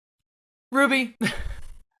Ruby,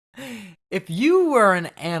 if you were an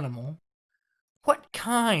animal, what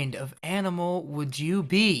kind of animal would you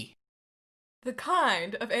be? The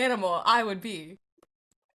kind of animal I would be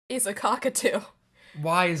is a cockatoo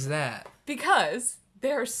Why is that? because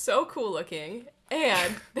they're so cool looking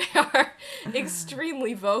and they are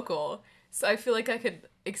extremely vocal. So I feel like I could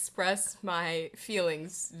express my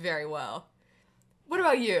feelings very well. What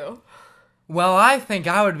about you? Well, I think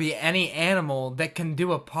I would be any animal that can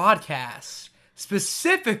do a podcast.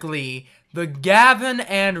 Specifically, the Gavin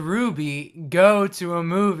and Ruby Go to a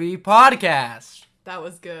Movie podcast. That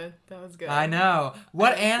was good. That was good. I know.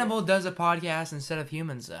 What liked it. animal does a podcast instead of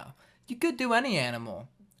humans, though? You could do any animal.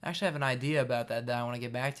 I actually have an idea about that I want to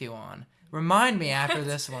get back to you on. Remind me after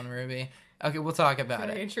this one, Ruby. Okay, we'll talk about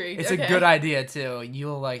Very it. intrigued. It's Okay. a good idea, too.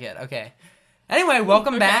 You'll like it. Okay. Anyway,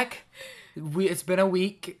 welcome Okay. back. It's been a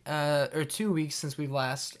week or 2 weeks since we've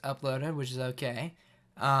last uploaded, which is okay.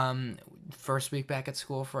 First week back at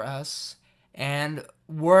school for us. And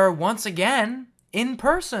we're once again in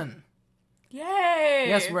person. Yay!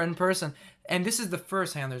 Yes, we're in person. And this is the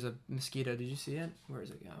first hand. There's a mosquito. Did you see it? Where does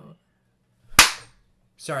it go?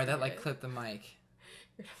 Sorry, that like clipped the mic.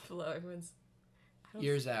 You're below everyone's.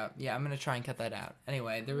 Ears out. Yeah, I'm gonna try and cut that out.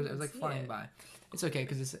 Anyway, it was like see flying it. by. It's okay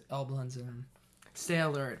because it all blends in. Stay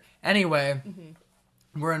alert. Anyway,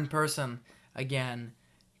 we're in person again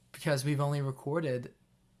because we've only recorded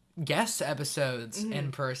guest episodes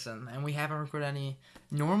in person, and we haven't recorded any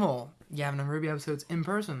normal Gavin and Ruby episodes in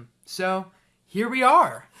person. So here we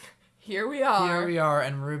are. Here we are. Here we are,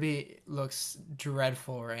 and Ruby looks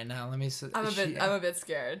dreadful right now. Let me. I'm a bit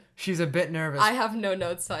scared. She's a bit nervous. I have no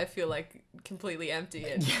notes, so I feel like completely empty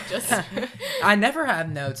and just I never have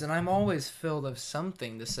notes, and I'm always filled of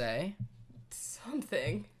something to say.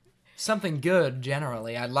 something. Something good,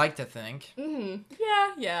 generally. I'd like to think.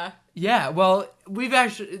 Yeah. Yeah. Well, we've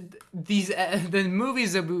actually the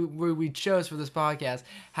movies that we chose for this podcast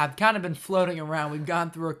have kind of been floating around. We've gone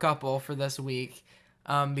through a couple for this week.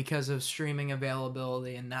 Because of streaming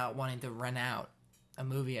availability and not wanting to rent out a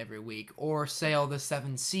movie every week or sail the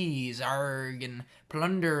seven seas, arg, and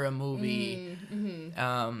plunder a movie.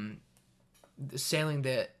 Sailing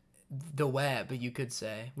the web, you could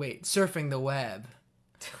say. Wait, surfing the web.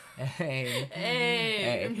 Hey.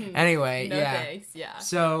 Hey. Anyway, No yeah. thanks. Yeah.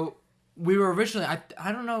 So we were originally.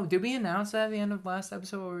 I don't know. Did we announce that at the end of last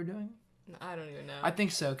episode what we were doing? I don't even know. I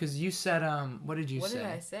think so because you said what did you What say? did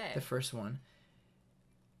I say? The first one.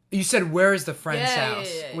 You said Where is the Friend's Yeah,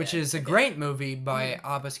 House, yeah, which is a great movie by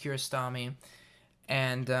Abbas Kiarostami,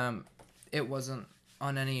 and it wasn't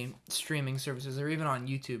on any streaming services or even on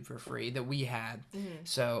YouTube for free that we had.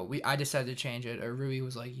 So I decided to change it. Or Ruby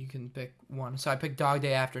was like, you can pick one. So I picked Dog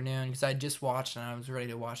Day Afternoon because I just watched it and I was ready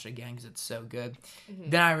to watch it again because it's so good.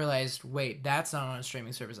 Then I realized, wait, that's not on a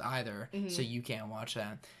streaming service either, so you can't watch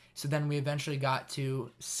that. So then we eventually got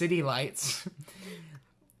to City Lights.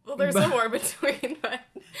 Well, there's somewhere between, but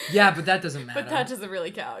Yeah, but that doesn't matter. that doesn't really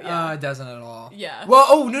count. Yeah. It doesn't at all. Yeah.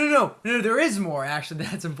 Well, no, there is more, actually,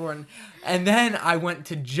 that's important. And then I went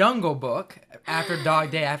to Jungle Book after Dog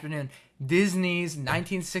Day Afternoon, Disney's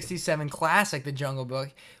 1967 classic, The Jungle Book,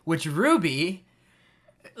 which Ruby...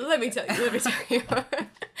 Let me tell you.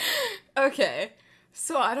 Okay.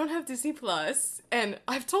 So I don't have Disney Plus, and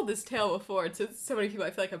I've told this tale before to so many people.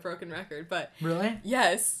 I feel like a broken record, but Really?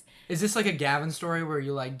 yes. Is this like a Gavin story where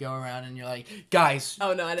you like go around and you're like, guys,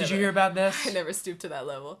 Oh no, I never. did you hear about this? I never stooped to that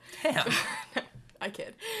level. Damn. I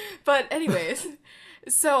kid. But anyways,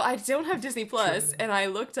 so I don't have Disney Plus, and I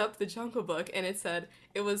looked up The Jungle Book, and it said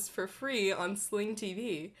it was for free on Sling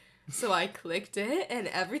TV. So I clicked it, and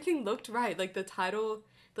everything looked right. Like the title,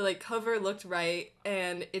 the like cover looked right,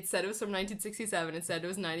 and it said it was from 1967. It said it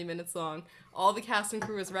was 90 minutes long. All the cast and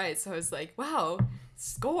crew was right. So I was like, wow,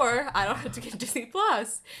 score! I don't have to get Disney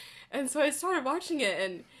Plus. And so I started watching it,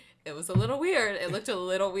 and it was a little weird. It looked a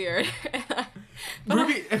little weird.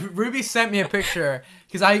 Ruby sent me a picture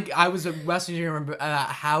because I was messaging her about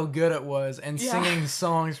how good it was and Yeah. singing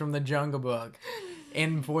songs from the Jungle Book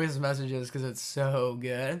in voice messages because it's so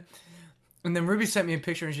good. And then Ruby sent me a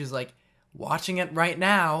picture and she's like, watching it right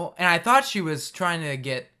now. And I thought she was trying to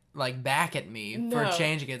get like back at me for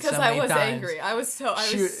changing it so many because times. I was angry. I was so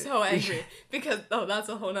Shoot. angry because that's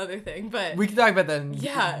a whole other thing. But We can talk about that in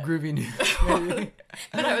Yeah. Groovy News. maybe.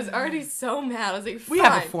 but I was already so mad. I was like, fine, We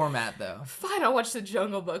have a format though. fine. I'll watch the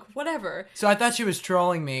Jungle Book. Whatever. So I thought she was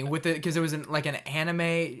trolling me with it because it was like an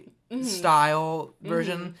anime style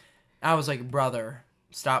version. I was like, brother,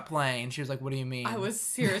 stop playing. She was like, what do you mean? I was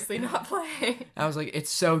seriously not playing. I was like, it's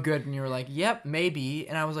so good. And you were like, yep, maybe.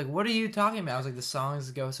 And I was like, what are you talking about? I was like, the songs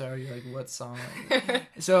go so. You're like, what song?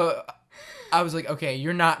 So I was like, okay,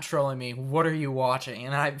 you're not trolling me. What are you watching?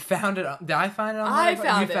 And I found it. Did I find it on I Letterboxd?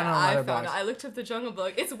 found You it. found it on I Letterboxd. found it. I looked up the Jungle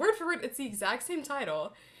Book. It's word for word. It's the exact same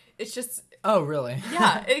title. It's just Oh, really?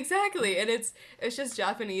 yeah, exactly. And it's just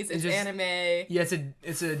Japanese. It's just- anime. Yeah, it's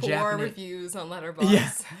a 4 Japanese. reviews on Letterboxd,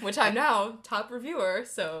 Yeah. which I'm now top reviewer.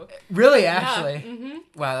 So Really, yeah, actually.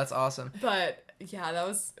 Wow, that's awesome. But yeah, that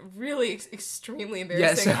was really extremely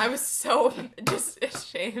embarrassing. Yes. I was so just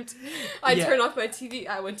ashamed. I Yeah. turned off my TV.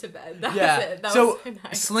 I went to bed. That Yeah. was it. That So was so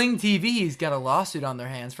nice. Sling TV's got a lawsuit on their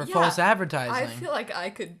hands for Yeah, false advertising. I feel like I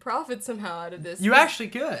could profit somehow out of this. You actually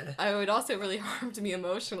could. I would also really harmed me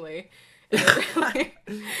emotionally. It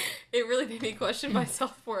really made me question my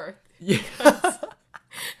self-worth. Yeah.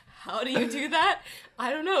 How do you do that? I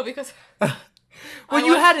don't know, because Well,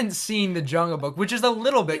 you hadn't seen The Jungle Book, which is a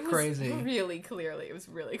little bit it was crazy. it was really clearly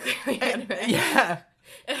anime. Yeah.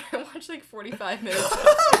 And I watched like 45 minutes.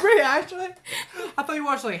 Really, actually? I thought you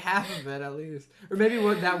watched like half of it at least. Or maybe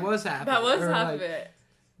that was half That of it. was Or, half like, of it.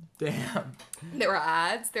 Damn. There were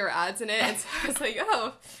ads in it, and so I was like,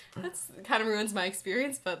 oh, that's kind of ruins my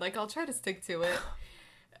experience, but like I'll try to stick to it.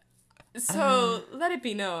 So let it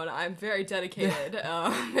be known, I'm very dedicated,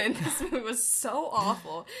 and this movie was so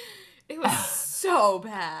awful. It was so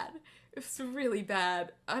bad. It was really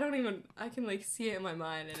bad. I can like see it in my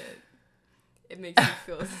mind, and it makes me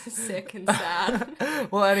feel sick and sad.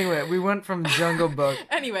 Well, anyway, we went from Jungle Book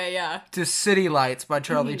Anyway, yeah. to City Lights by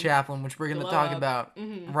Charlie Chaplin, which we're going to Blow talk up. about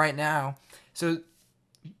right now. So,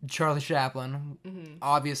 Charlie Chaplin,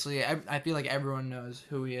 obviously, I feel like everyone knows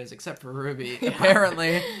who he is, except for Ruby,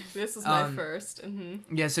 apparently. This is my first.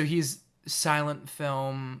 Yeah, so he's silent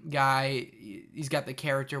film guy. He's got the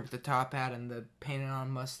character with the top hat and the painted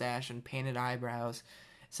on mustache and painted eyebrows.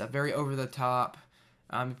 It's a very over the top.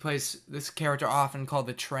 He plays this character often called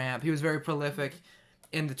the Tramp. He was very prolific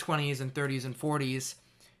in the 20s and 30s and 40s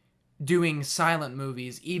doing silent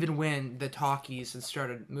movies, even when the talkies had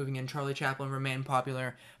started moving in. Charlie Chaplin remained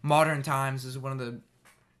popular. Modern Times is one of the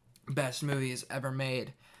best movies ever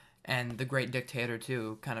made. And The Great Dictator,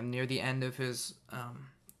 too, kind of near the end of his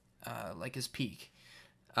his peak.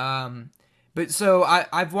 But so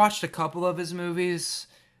I've watched a couple of his movies.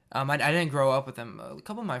 I didn't grow up with him. A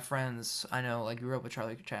couple of my friends I know like grew up with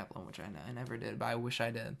Charlie Chaplin, which I never did, but I wish I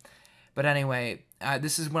did. But anyway,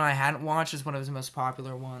 this is one I hadn't watched. It's one of his most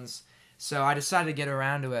popular ones. So I decided to get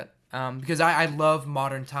around to it because I love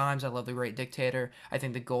Modern Times. I love The Great Dictator. I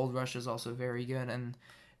think The Gold Rush is also very good, and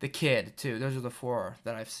The Kid too. Those are the 4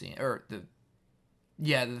 that I've seen,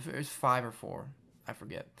 there's 5 or 4. I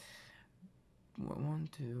forget. 1,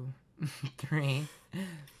 2, 3,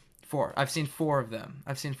 4. I've seen 4 of them.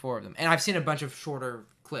 And I've seen a bunch of shorter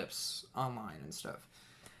clips online and stuff.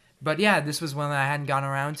 But yeah, this was one that I hadn't gotten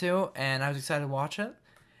around to, and I was excited to watch it.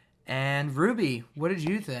 And Ruby, what did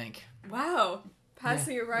you think? Wow.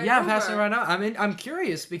 Passing it right Yeah, over. I'm passing it right now. I mean, I'm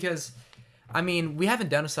curious because, we haven't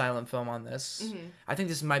done a silent film on this. Mm-hmm. I think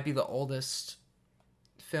this might be the oldest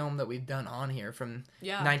film that we've done on here from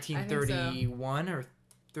 1931 or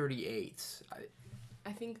 38.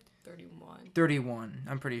 I think 31. 31,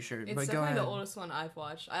 I'm pretty sure. It's but go definitely ahead. the oldest one I've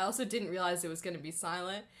watched. I also didn't realize it was going to be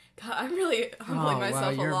silent. God, I'm really humbling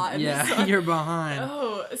myself a lot in this one. You're behind.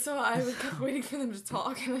 Oh, so I was kept waiting for them to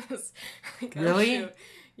talk, and I was like, oh, Really? shoot.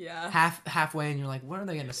 Yeah. Halfway, and you're like, what are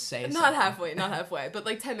they gonna say? Not halfway, but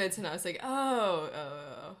like 10 minutes, and I was like,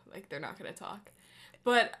 oh, like they're not gonna talk.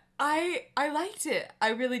 But I liked it. I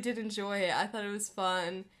really did enjoy it. I thought it was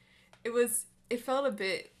fun. It felt a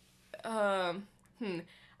bit, I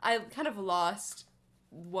kind of lost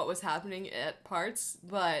what was happening at parts,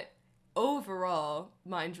 but overall,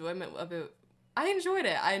 my enjoyment of it, I enjoyed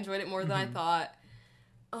it. I enjoyed it more than I thought.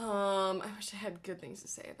 I wish I had good things to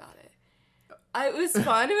say about it. It was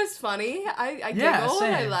fun. It was funny. I giggled.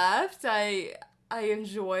 same. I laughed. I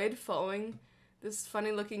enjoyed following this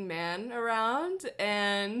funny looking man around,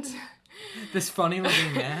 and This funny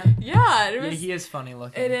looking man. yeah, it Yeah, was. he is funny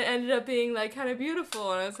looking. And it ended up being like kind of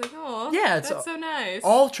beautiful, and I was like, oh, Yeah, it's that's so nice.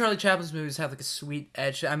 All Charlie Chaplin's movies have like a sweet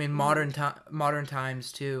edge. I mean, modern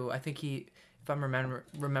times too. I think he, if I'm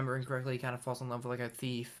remembering correctly, he kind of falls in love with like a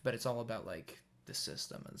thief, but it's all about like the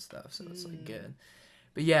system and stuff. So it's like good.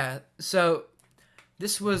 But yeah, so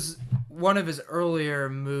this was one of his earlier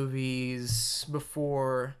movies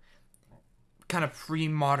before kind of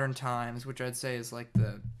pre-modern times, which I'd say is like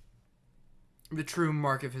the true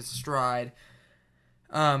mark of his stride.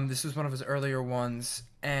 This was one of his earlier ones,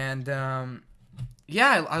 and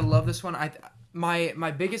yeah, I love this one.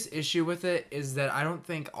 My biggest issue with it is that I don't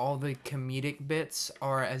think all the comedic bits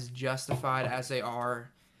are as justified as they are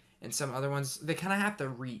in some other ones. They kind of have to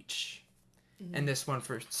reach in this one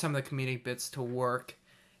for some of the comedic bits to work.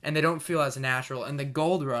 and they don't feel as natural. And the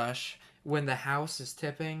gold rush, when the house is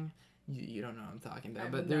tipping, you don't know what I'm talking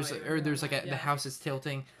about, but there's the house is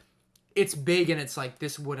tilting. It's big, and it's like,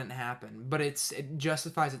 this wouldn't happen, but it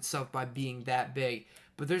justifies itself by being that big.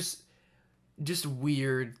 But there's just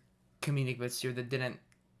weird comedic bits here that didn't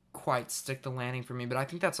quite stick the landing for me, but I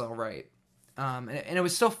think that's all right. And it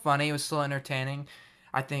was still funny. It was still entertaining.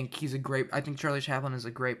 I think Charlie Chaplin is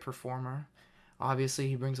a great performer. Obviously,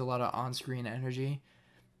 he brings a lot of on-screen energy.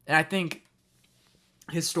 And I think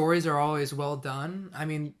his stories are always well done. I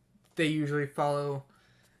mean, they usually follow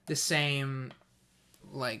the same,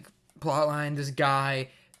 like, plot line. This guy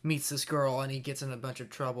meets this girl, and he gets in a bunch of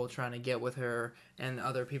trouble trying to get with her, and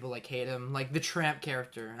other people, like, hate him. Like, the tramp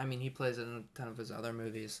character. I mean, he plays it in a ton of his other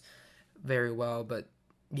movies very well, but,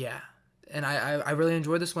 yeah. And I really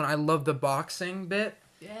enjoyed this one. I love the boxing bit.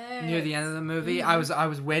 Yes. Near the end of the movie. Mm-hmm. I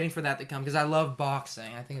was waiting for that to come because I love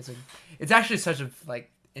boxing. I think it's actually such a, like,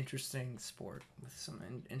 interesting sport with some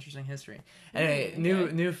interesting history. Anyway,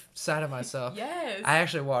 new side of myself. Yes. I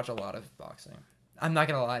actually watch a lot of boxing. I'm not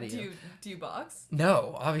gonna lie to you. Do you box?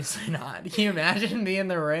 No, obviously not. Can you imagine me in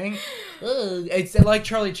the ring? Ugh. It's like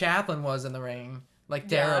Charlie Chaplin was in the ring. Like,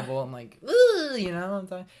 terrible, and like, you know what I'm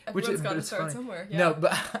talking? Everyone's got to start somewhere. Yeah. No,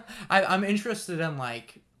 but I'm interested in,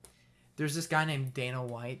 like, there's this guy named Dana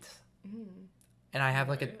White, and I have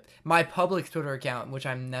like my public Twitter account, which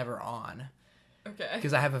I'm never on. Okay.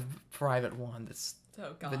 Because I have a private one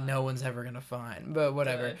that no one's ever gonna find. But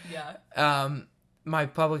whatever. Good. Yeah. My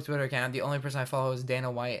public Twitter account, the only person I follow is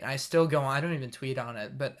Dana White, and I still go on. I don't even tweet on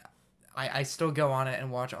it, but I still go on it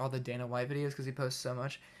and watch all the Dana White videos because he posts so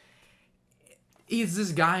much. He's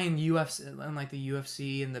this guy in UFC, and like the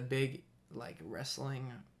UFC and the big, like,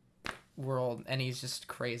 wrestling world, and he's just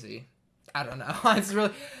crazy. I don't know. It's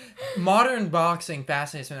really modern boxing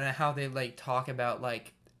fascinates me, and how they, like, talk about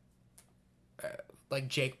like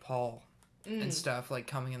Jake Paul and stuff, like,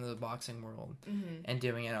 coming into the boxing world and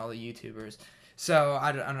doing it, all the YouTubers. So,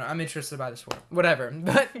 I don't know. I'm interested by the sport. Whatever.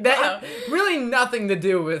 But that really nothing to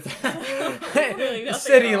do with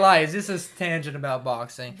City Lights. This is tangent about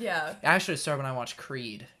boxing. Yeah. I actually started when I watched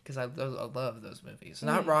Creed, because I love those movies.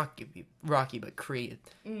 Not Rocky, but Creed.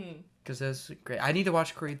 Because those are great. I need to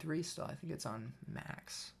watch Creed 3 still. I think it's on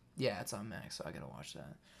Max. Yeah, it's on Max, so I gotta watch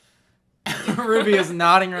that. Ruby is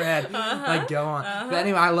nodding her head. Like, go on. But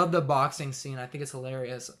anyway, I love the boxing scene. I think it's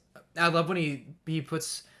hilarious. I love when he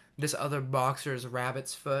puts this other boxer's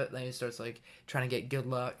rabbit's foot, and he starts, like, trying to get good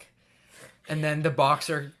luck. And then the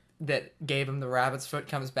boxer that gave him the rabbit's foot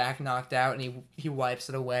comes back knocked out, and he wipes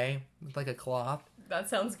it away with, like, a cloth. That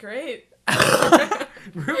sounds great.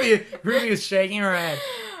 Ruby is shaking her head.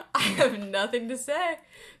 I have nothing to say.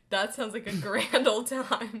 That sounds like a grand old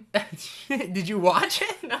time. Did you watch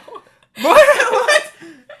it? No. What?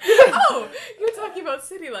 Oh, you're talking about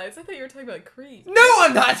City Lights. I thought you were talking about Creed. No,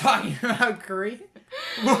 I'm not talking about Creed.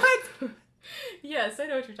 What? Yes, I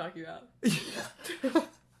know what you're talking about.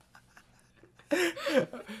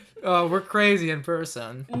 Oh, we're crazy in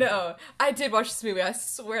person. No, I did watch this movie. I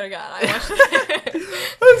swear to God, I watched it.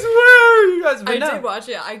 I swear, you guys. I did watch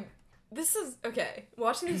it. This is okay.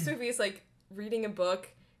 Watching this movie is like reading a book,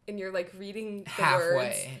 and you're like reading the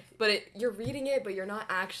words, but you're reading it, but you're not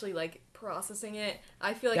actually like processing it.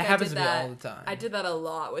 I feel like that happens to me all the time. I did that a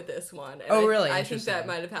lot with this one. And really? I think that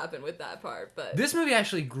might have happened with that part, but this movie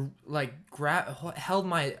actually held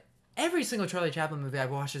my. Every single Charlie Chaplin movie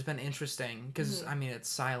I've watched has been interesting because I mean, it's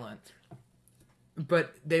silent,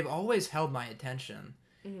 but they've always held my attention.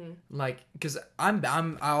 Like, because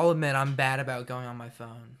I'll admit I'm bad about going on my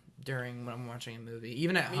phone when I'm watching a movie,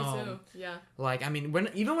 even at home. Me too. Yeah. Like, I mean, when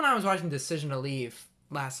I was watching Decision to Leave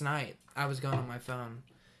last night, I was going on my phone,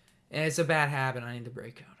 and it's a bad habit. I need to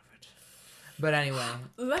break out of it. But anyway,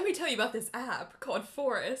 let me tell you about this app called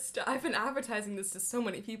Forest. I've been advertising this to so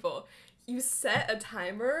many people. You set a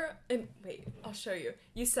timer, and wait, I'll show you.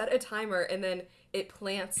 You set a timer, and then it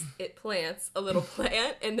plants a little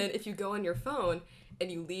plant, and then if you go on your phone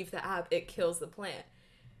and you leave the app, it kills the plant.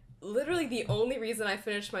 Literally the only reason I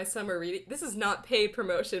finished my summer reading, this is not paid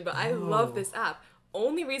promotion, but I love this app.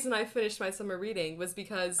 Only reason I finished my summer reading was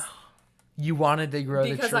because you wanted to grow the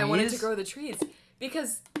trees? Because I wanted to grow the trees.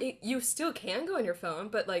 Because you still can go on your phone,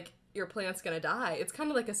 but like, your plant's gonna die. It's kind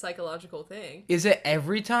of like a psychological thing. Is it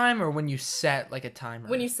every time, or when you set like a timer?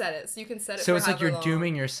 When you set it, so you can set it. So for it's like you're long.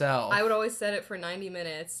 dooming yourself. I would always set it for 90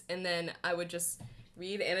 minutes, and then I would just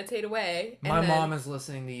read, annotate away. My mom is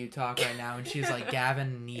listening to you talk right now, and she's like,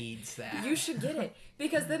 "Gavin needs that." You should get it,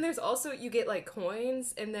 because then there's also, you get like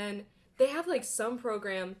coins, and then they have like some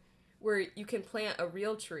program where you can plant a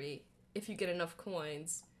real tree if you get enough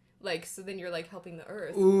coins. Like, so then you're like helping the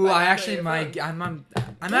earth. Ooh, by I actually playing might. your phone.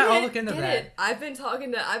 I'll look into Get that. it. I've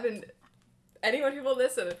been anyone who will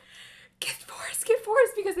listen. Get Forrest,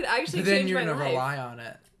 because it actually But then changed you're my gonna life. rely on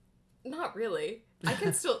it. Not really. I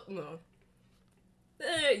can still no.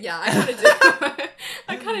 Yeah, I kind of do.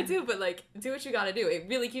 I kind of do, but like, do what you gotta do. It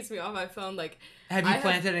really keeps me off my phone. Like, Have you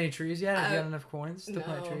planted any trees yet? Have you got enough coins to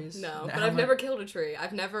plant trees? No, but I've never killed a tree.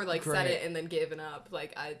 I've never like set Great. it and then given up.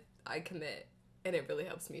 Like I commit, and it really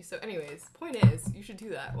helps me. So, anyways, point is, you should do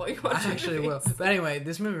that while you watch. I actually will. But anyway,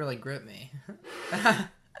 this movie really gripped me.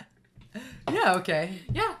 Yeah. Okay.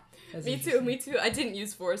 Yeah. That's Me too. I didn't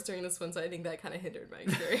use Forest during this one, so I think that kind of hindered my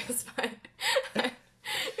experience. But it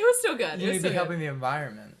was still good. You need to be helping the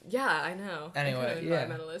environment. Yeah, I know. Anyway, I'm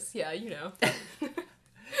kind of environmentalist. Yeah, you know.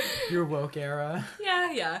 Your woke era.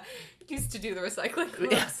 Yeah. Used to do the recycling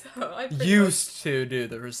club, Yeah. so I Used to do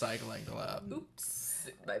the recycling club. Oops.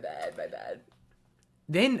 My bad.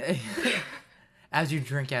 Then, as you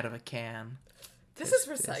drink out of a can. This is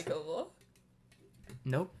recyclable.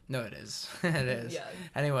 Nope. No, it is. It is. Yeah.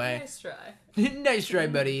 Anyway. Nice try. Nice try,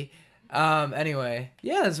 buddy. Anyway.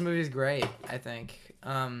 Yeah, this movie's great, I think.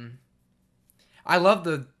 I love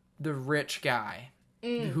the rich guy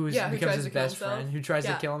who becomes his best friend, who tries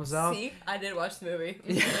to kill himself. See? I didn't watch the movie.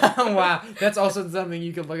 Wow. That's also something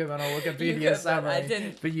you could look up on a Wikipedia summary. I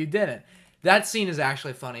didn't. But you didn't. That scene is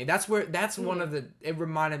actually funny. That's one of the... It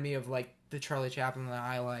reminded me of, like, the Charlie Chaplin that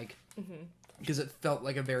I like. Because it felt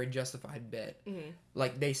like a very justified bit.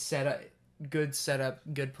 Like, they set up good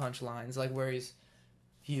punchlines. Like, where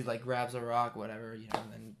he like, grabs a rock, whatever, you know,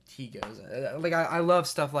 and then he goes... Like, I love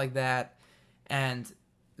stuff like that. And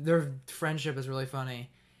their friendship is really funny.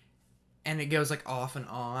 And it goes, like, off and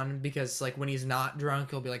on. Because, like, when he's not drunk,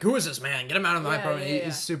 he'll be like, who is this man? Get him out of my apartment.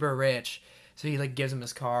 He's super rich. So he, like, gives him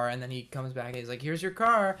his car, and then he comes back, and he's like, here's your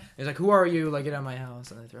car. And he's like, who are you? Like, get out of my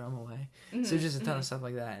house. And they throw him away. So just a ton of stuff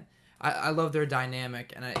like that. I love their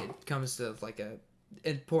dynamic, and it comes to, like, a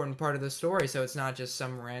important part of the story, so it's not just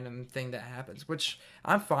some random thing that happens, which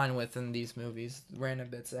I'm fine with in these movies, random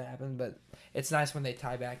bits that happen, but it's nice when they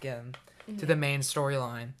tie back in to the main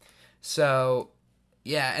storyline. So,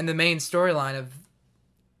 yeah, and the main storyline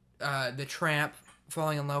of the tramp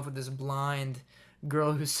falling in love with this blind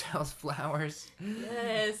girl who sells flowers.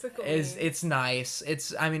 Yes, cool. It's nice.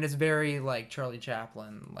 It's very like Charlie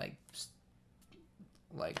Chaplin, like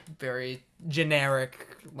very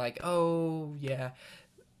generic, like, oh yeah.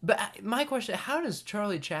 But my question, how does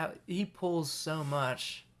Charlie Chaplin, he pulls so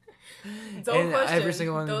much? Don't question every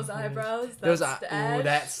single one those eyebrows,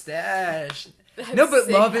 that stash. No, but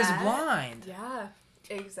Love is Blind. Yeah,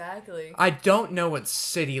 exactly. I don't know what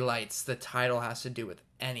City Lights, the title, has to do with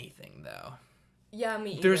anything, though. Yeah,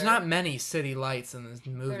 me either. There's not many city lights in this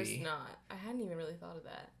movie. There's not. I hadn't even really thought of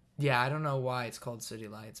that. Yeah, I don't know why it's called City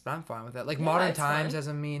Lights, but I'm fine with that. Like, Modern Times has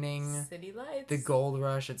a meaning. City Lights. The Gold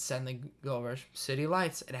Rush, it's set in the Gold Rush. City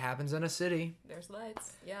Lights, it happens in a city. There's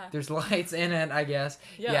lights, yeah. There's lights in it, I guess.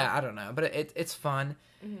 Yeah, I don't know, but it's fun.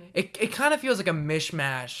 It kind of feels like a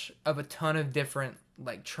mishmash of a ton of different,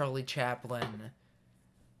 like, Charlie Chaplin,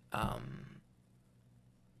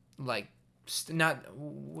 like, not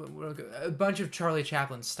a bunch of Charlie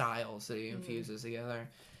Chaplin styles that he infuses together.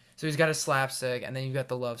 So he's got a slapstick, and then you've got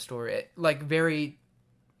the love story. Like, very...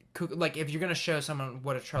 Like, if you're going to show someone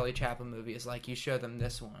what a Charlie Chaplin movie is like, you show them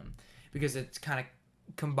this one. Because it kind of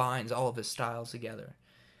combines all of his styles together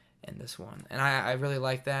in this one. And I really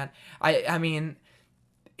like that. I mean,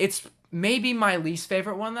 it's maybe my least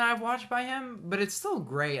favorite one that I've watched by him, but it's still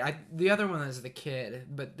great. The other one is The Kid,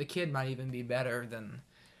 but The Kid might even be better than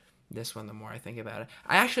this one the more I think about it.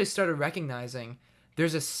 I actually started recognizing...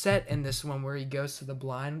 There's a set in this one where he goes to the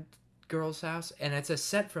blind girl's house, and it's a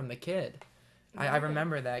set from The Kid. I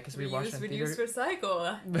remember that because we watched it in theater. Reduce,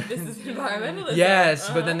 recycle. This is environmentalism. Yes,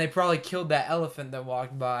 but then they probably killed that elephant that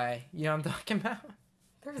walked by. You know what I'm talking about?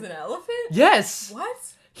 There was an elephant? Yes! What?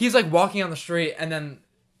 He's like walking on the street, and then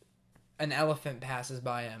an elephant passes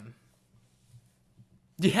by him.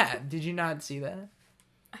 Yeah, did you not see that?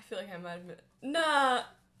 I feel like I might have been... Nah.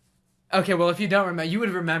 Okay, well, if you don't remember, you would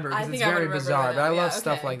remember because it's very bizarre. But I love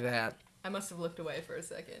stuff like that. I must have looked away for a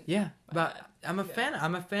second. Yeah, but I'm a fan.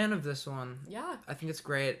 I'm a fan of this one. Yeah, I think it's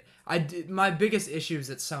great. My biggest issue is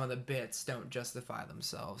that some of the bits don't justify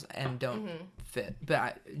themselves and don't fit.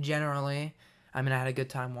 But generally, I had a good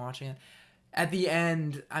time watching it. At the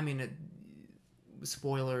end,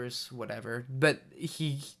 spoilers, whatever. But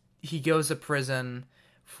he goes to prison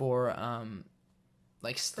for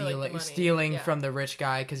stealing from the rich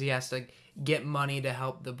guy because he has to get money to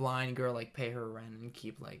help the blind girl pay her rent and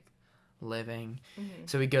keep living.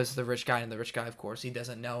 So he goes to the rich guy, and the rich guy, of course, he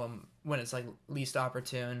doesn't know him when it's like least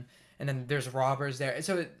opportune. And then there's robbers there.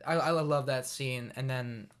 So I love that scene. And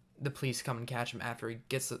then the police come and catch him after he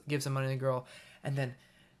gives some money to the girl. And then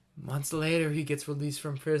months later, he gets released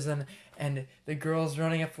from prison, and the girl's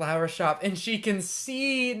running a flower shop, and she can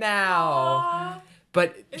see now. Aww,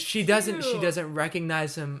 but she doesn't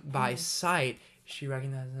recognize him by sight. She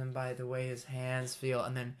recognizes him by the way his hands feel,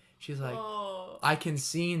 and then she's like, I can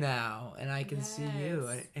see now, and I can see you.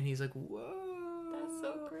 And he's like, whoa. That's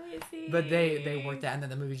so crazy. But they work that, and then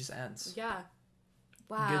the movie just ends. Yeah.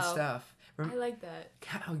 Wow. Good stuff. I like that.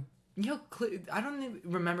 You know, I don't even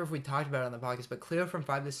remember if we talked about it on the podcast, but Cleo from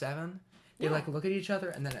 5 to 7, they like look at each other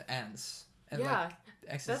and then it ends. And, like,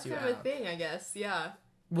 exits you out. That's kind of a thing, I guess. Yeah.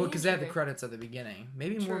 Well, because they have the credits at the beginning.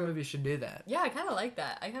 Maybe more movies should do that. Yeah, I kind of like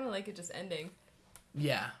that. I kind of like it just ending.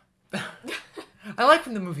 Yeah. I like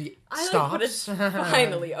when the movie stops. Like when it's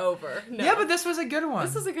finally over. No. Yeah, but this was a good one.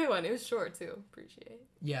 This was a good one. It was short, too. Appreciate it.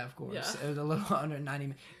 Yeah, of course. Yeah. It was a little under 90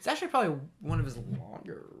 minutes. It's actually probably one of his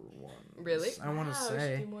longer ones. Really? I want to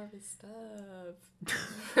say. Should do more of his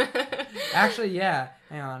stuff. Actually, yeah.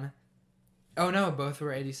 Hang on. Oh, no, both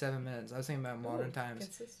were 87 minutes. I was thinking about Modern Times.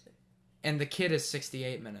 Consistent. And the kid is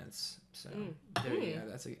 68 minutes. So, there you go.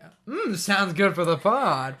 That's sounds good for the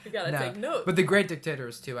pod. You gotta take notes. But The Great Dictator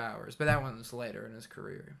is 2 hours. But that one was later in his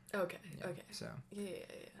career. Okay, yeah, okay. So.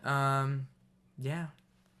 Yeah. Yeah.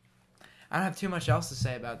 I don't have too much else to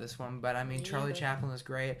say about this one, but I mean, Charlie Chaplin is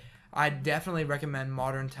great. I definitely recommend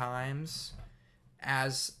Modern Times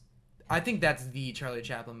as... I think that's the Charlie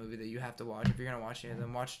Chaplin movie that you have to watch. If you're going to watch any of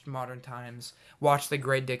them, watch Modern Times. Watch The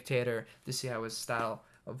Great Dictator to see how his style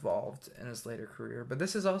evolved in his later career. But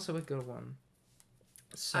this is also a good one.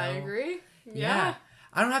 So, I agree. Yeah.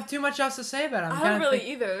 I don't have too much else to say about it. I don't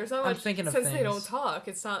really either. There's not much. I'm thinking of since things. They don't talk.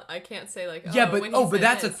 It's not. I can't say like. Yeah, but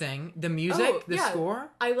that's a thing. The music, score.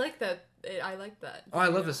 I like that. I like that. Oh, I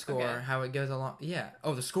love the score. Okay. How it goes along. Yeah.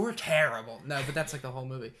 Oh, the score terrible. No, but that's like the whole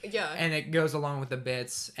movie. Yeah. And it goes along with the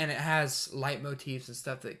bits, and it has leitmotifs and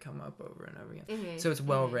stuff that come up over and over again. Mm-hmm. So it's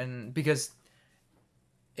well written because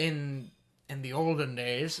in the olden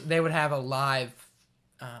days they would have a live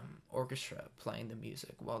orchestra playing the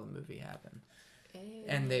music while the movie happened.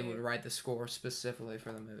 And they would write the score specifically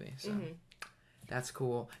for the movie. So that's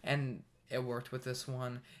cool. And it worked with this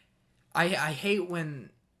one. I hate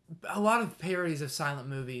when a lot of parodies of silent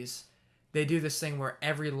movies, they do this thing where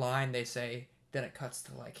every line they say, then it cuts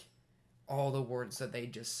to like all the words that they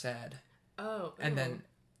just said. Oh. And then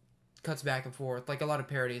cuts back and forth. Like a lot of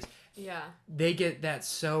parodies. Yeah. They get that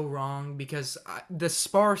so wrong because the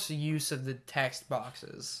sparse use of the text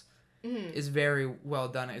boxes is very well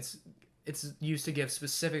done. It's used to give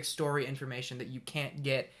specific story information that you can't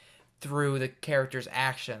get through the characters'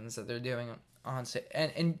 actions that they're doing on set.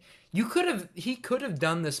 And he could have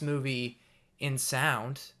done this movie in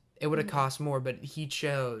sound. It would have cost more, but he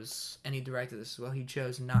chose, and he directed this as well, he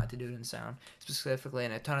chose not to do it in sound. Specifically,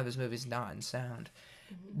 and a ton of his movies not in sound.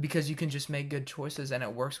 Because you can just make good choices, and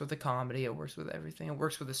it works with the comedy, it works with everything. It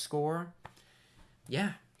works with the score.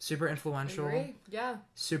 Yeah. Super influential. Agree. Yeah.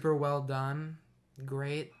 Super well done.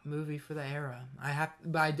 Great movie for the era. I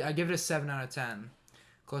give it a 7 out of 10,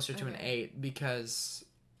 closer to an 8, because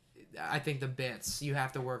I think the bits you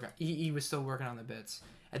have to work. He was still working on the bits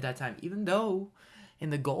at that time, even though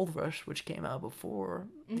in the Gold Rush, which came out before,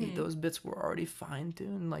 those bits were already fine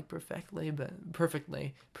tuned like perfectly.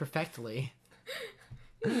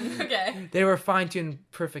 Okay. They were fine tuned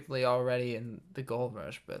perfectly already in the Gold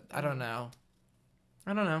Rush, but I don't know.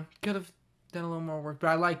 Could have done a little more work, but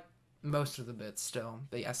I like most of the bits still.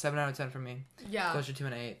 But yeah, 7 out of 10 for me. Yeah. Closer to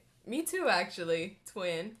an 8. Me too, actually,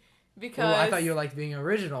 twin. Because I thought you liked being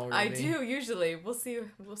original. Really. I do usually. We'll see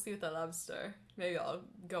with the Lobster. Maybe I'll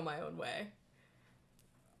go my own way.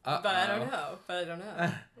 Uh-oh. But I don't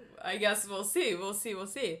know. I guess we'll see.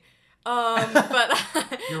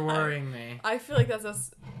 But you're worrying me. I feel like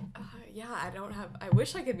that's I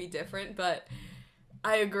wish I could be different, but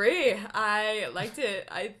I agree. I liked it.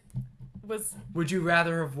 Would you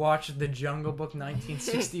rather have watched The Jungle Book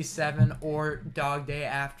 1967 or Dog Day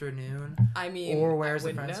Afternoon? I mean, or Where's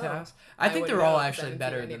the Friend's House? I think they're all actually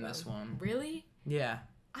better than this one. Really? Yeah.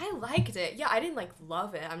 I liked it. Yeah, I didn't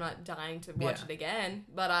love it. I'm not dying to watch it again,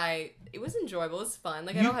 but it was enjoyable. It was fun.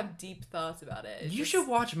 I don't have deep thoughts about it. You should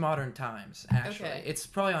watch Modern Times, actually. Okay. It's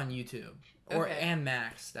probably on YouTube and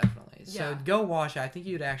Max, definitely. So go watch it. I think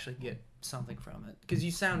you'd actually get something from it because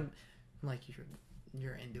you sound like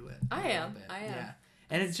you're into it. I am. Yeah.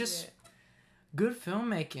 And it's just good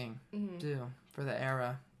filmmaking, too, for the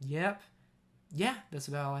era. Yep. Yeah, that's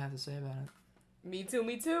about all I have to say about it. Me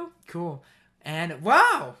too. Cool. And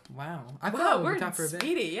wow. I Wow, thought we we're were talking for a bit.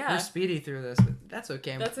 speedy, yeah. We're speedy through this, but that's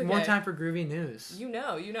okay. That's okay. More time for groovy news. You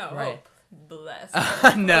know. Right. Oh, bless.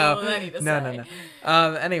 No. Plenty to No.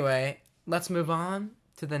 say. Anyway, let's move on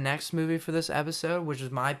to the next movie for this episode, which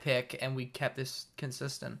is my pick, and we kept this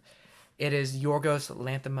consistent. It is Yorgos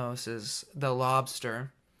Lanthimos' The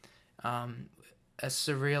Lobster, a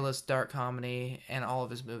surrealist dark comedy, and all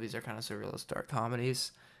of his movies are kind of surrealist dark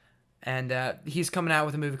comedies. And he's coming out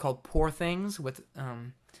with a movie called Poor Things with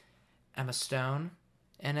Emma Stone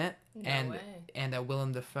in it, and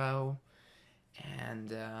Willem Dafoe,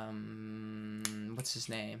 and what's his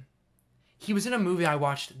name? He was in a movie I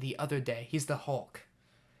watched the other day. He's the Hulk.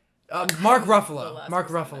 Mark Ruffalo. Mark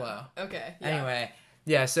Ruffalo. Okay. Yeah. Anyway,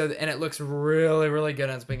 yeah. So and it looks really, really good,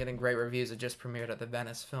 and it's been getting great reviews. It just premiered at the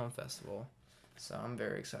Venice Film Festival. So I'm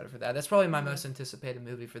very excited for that. That's probably my most anticipated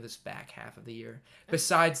movie for this back half of the year.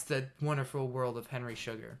 Besides The Wonderful World of Henry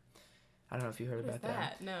Sugar. I don't know if you heard about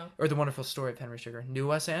that. No. Or The Wonderful Story of Henry Sugar. New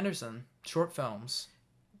Wes Anderson. Short films.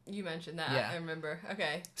 You mentioned that. Yeah. I remember.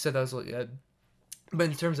 Okay. So those look good. But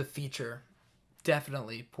in terms of feature,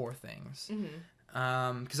 definitely Poor Things.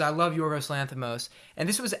 Because I love Yorgos Lanthimos. And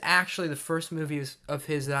this was actually the first movie of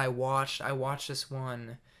his that I watched. I watched this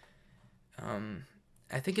one...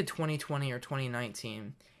 I think in 2020 or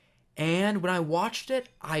 2019. And when I watched it,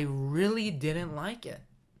 I really didn't like it.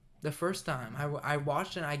 The first time. I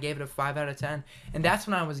watched it and I gave it a 5 out of 10. And that's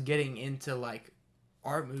when I was getting into, like,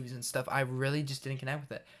 art movies and stuff. I really just didn't connect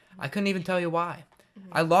with it. I couldn't even tell you why.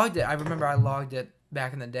 I logged it. I remember I logged it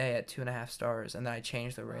back in the day at 2.5 stars. And then I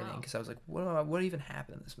changed the rating because I was like, what even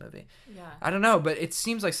happened in this movie? Yeah. I don't know, but it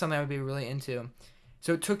seems like something I would be really into.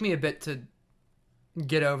 So it took me a bit to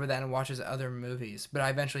get over that and watch his other movies, but I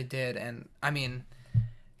eventually did. And I mean,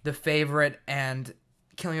 The Favorite and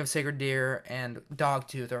Killing of a Sacred Deer and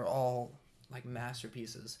Dogtooth are all like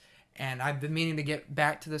masterpieces, and I've been meaning to get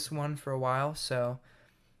back to this one for a while, so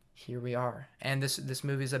here we are. And this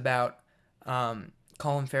movie is about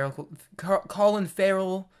Colin Farrell.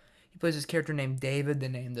 He plays his character named David. The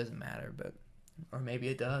name doesn't matter, but or maybe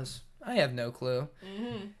it does. I have no clue.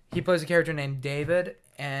 He plays a character named David,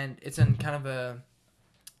 and it's in kind of a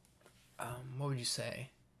what would you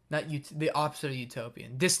say? Not the opposite of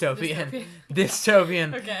utopian.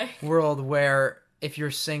 Dystopian Okay. world where if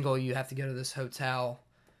you're single, you have to go to this hotel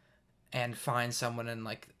and find someone in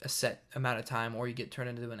like a set amount of time, or you get turned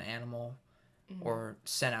into an animal or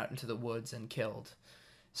sent out into the woods and killed.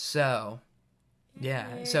 So,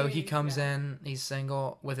 yeah. So he comes in, he's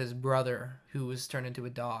single with his brother who was turned into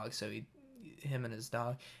a dog. So him and his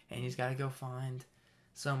dog, and he's got to go find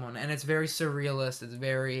someone, and it's very surrealist. It's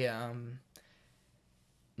very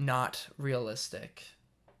not realistic,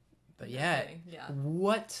 but yeah.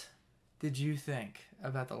 What did you think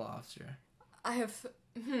about The Lobster? I'm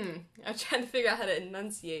trying to figure out how to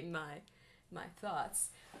enunciate my thoughts.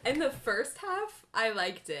 In the first half, I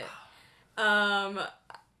liked it.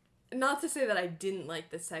 Not to say that I didn't like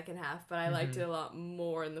the second half, but I liked it a lot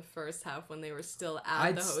more in the first half when they were still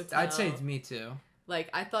at the hotel. I'd say me too. Like,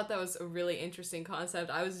 I thought that was a really interesting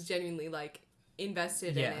concept. I was genuinely, like,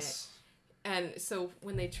 invested in it. And so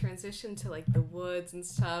when they transitioned to, like, the woods and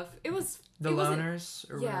stuff, it was... The loners?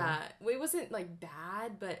 Or yeah. Whatever. It wasn't, like,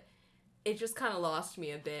 bad, but it just kind of lost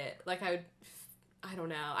me a bit. Like, I don't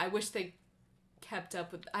know. I wish they kept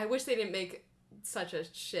up with... I wish they didn't make such a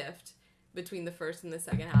shift between the first and the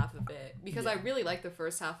second half of it. Because I really liked the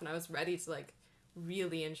first half, and I was ready to, like,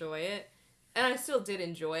 really enjoy it. And I still did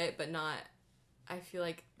enjoy it, but not... I feel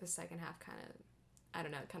like the second half kind of, I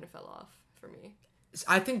don't know, it kind of fell off for me.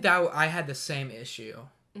 I think that I had the same issue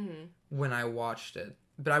when I watched it,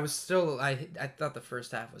 but I was still, I thought the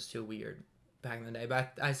first half was too weird back in the day,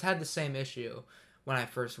 but I had the same issue when I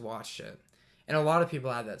first watched it. And a lot of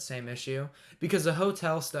people had that same issue because the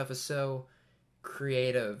hotel stuff is so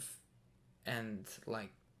creative and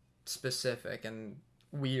like specific and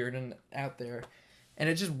weird and out there, and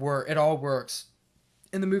it all works.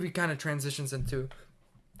 And the movie kind of transitions into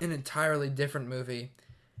an entirely different movie.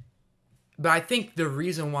 But I think the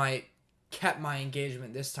reason why it kept my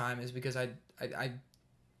engagement this time is because I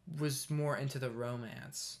was more into the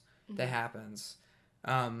romance that happens.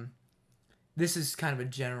 This is kind of a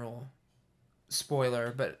general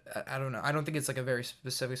spoiler, but I don't know. I don't think it's like a very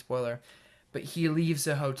specific spoiler. But he leaves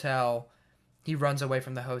the hotel. He runs away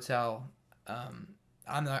from the hotel.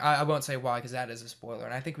 I won't say why because that is a spoiler.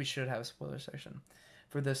 And I think we should have a spoiler section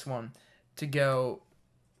for this one, to go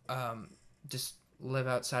just live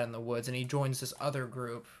outside in the woods, and he joins this other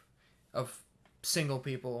group of single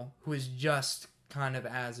people who is just kind of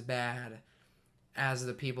as bad as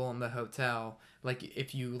the people in the hotel. Like,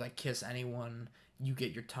 if you like kiss anyone, you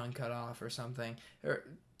get your tongue cut off or something, or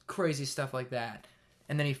crazy stuff like that.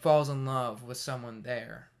 And then he falls in love with someone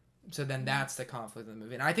there. So then that's the conflict of the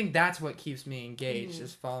movie. And I think that's what keeps me engaged,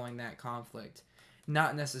 is following that conflict.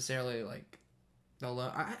 Not necessarily like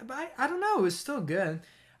but I don't know. It was still good.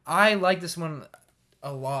 I like this one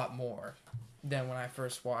a lot more than when I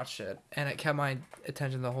first watched it, and it kept my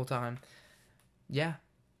attention the whole time. Yeah.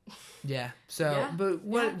 So, Yeah. but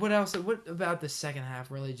what else? What about the second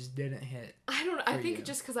half really just didn't hit? I don't know. I think you?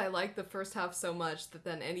 just because I liked the first half so much that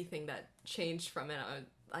then anything that changed from it,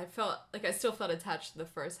 I felt like I still felt attached to the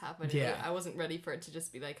first half. But I wasn't ready for it to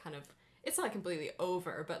just be like kind of. It's not completely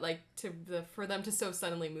over, but like for them to so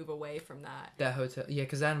suddenly move away from that. That hotel, yeah,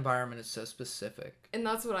 because that environment is so specific. And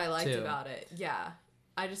that's what I liked about it. Yeah,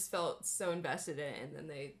 I just felt so invested in it, and then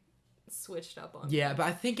they switched up on. Yeah, but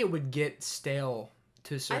I think it would get stale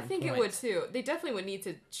to a certain point. it would too. They definitely would need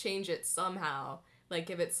to change it somehow, like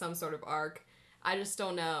give it some sort of arc. I just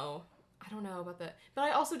don't know. I don't know about that, but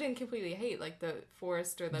I also didn't completely hate like the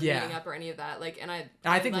forest or the meeting up or any of that. Like, and I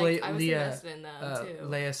think I was invested in them too.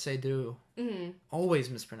 Léa Seydoux,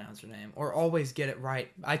 always mispronounce her name or always get it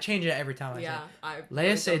right. I change it every time.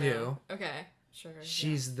 Léa Seydoux. Okay, sure.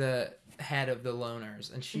 She's the head of the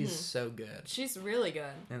loners, and she's so good. She's really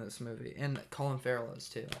good in this movie, and Colin Farrell is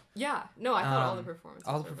too. Yeah, no, I thought all the performances.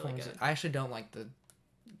 Really good. I actually don't like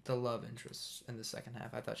the love interest in the second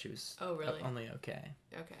half. I thought she was only okay.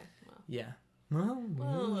 Okay. Well. Yeah. Well,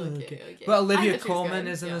 okay. But Olivia Colman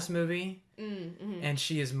is in this movie, and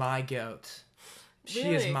she is my goat. She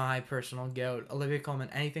is my personal goat. Olivia Colman,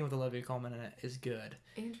 anything with Olivia Colman in it is good.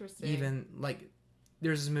 Interesting. Even, like,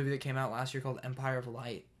 there's this movie that came out last year called Empire of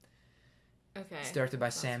Light. Okay. It's directed by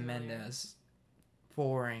Sam Mendes.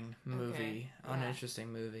 Boring movie.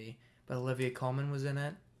 Uninteresting movie. But Olivia Colman was in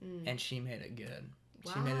it, and she made it good.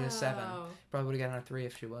 She made it a 7. Probably would have gotten a 3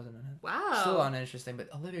 if she wasn't in it. Wow. Still uninteresting,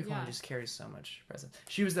 but Olivia Colman just carries so much presence.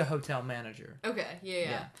 She was the hotel manager. Okay,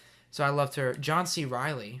 yeah. So I loved her. John C.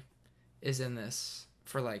 Reilly is in this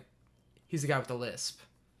for, like, he's the guy with the lisp.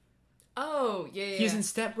 Oh, yeah. He's in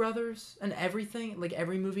Step Brothers and everything, like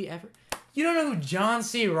every movie ever. You don't know who John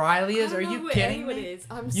C. Reilly is? Are you kidding me?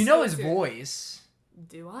 You know his voice.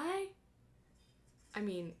 Do I? I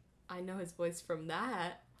mean, I know his voice from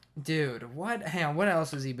that. Dude, what? Hang on, what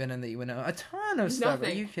else has he been in that you would know? A ton of stuff.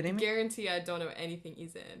 Nothing. Are you kidding me? Guarantee I don't know anything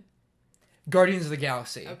he's in. Guardians of the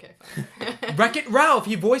Galaxy. Okay, fine. Wreck-It Ralph.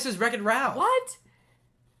 He voices Wreck-It Ralph. What?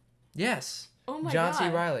 Yes. Oh my God. God.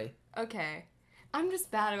 John C. Reilly. Okay. I'm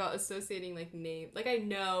just bad about associating, like, names. Like, I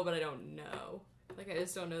know, but I don't know. Like, I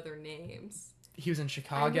just don't know their names. He was in I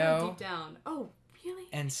Chicago. know deep down. Oh, really?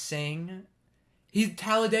 And Sing. He's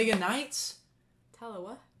Talladega Nights?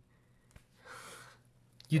 What?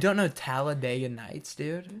 You don't know Talladega Nights,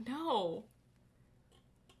 dude? No.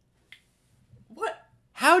 What?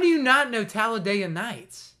 How do you not know Talladega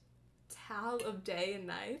Nights? Talladega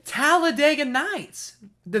Nights? Talladega Nights!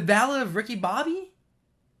 The Ballad of Ricky Bobby?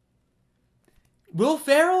 Will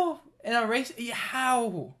Ferrell in a race?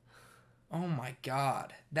 How? Oh my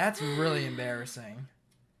God. That's really embarrassing.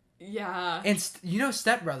 Yeah. And you know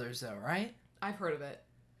Step Brothers, though, right? I've heard of it.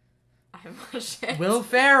 I haven't watched it. Will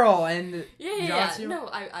Ferrell and Yeah. No,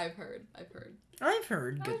 I've heard. I've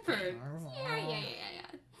heard good things. Yeah.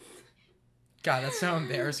 God, that's so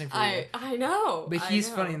embarrassing for you. I know. But he's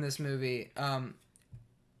funny in this movie. Ben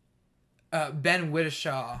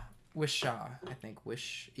Whishaw, Whishaw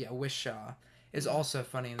is also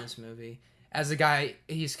funny in this movie. As a guy,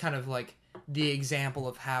 he's kind of like the example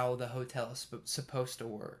of how the hotel is supposed to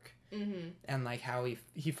work. Mm-hmm. And like how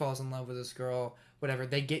he falls in love with this girl, whatever.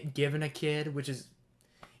 They get given a kid, which is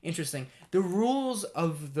interesting. The rules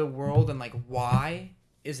of the world and like why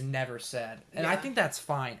is never said. And I think that's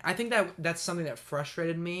fine. I think that's something that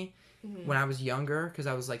frustrated me when I was younger, because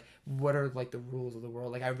I was like, what are like the rules of the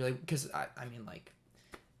world? Like I really, because I mean like,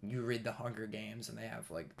 you read the Hunger Games and they have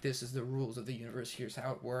like, this is the rules of the universe, here's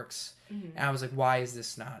how it works. And I was like, why is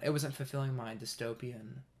this not? It wasn't fulfilling my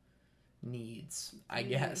dystopian needs, I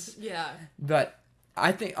guess. Yeah. But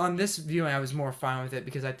I think on this viewing I was more fine with it,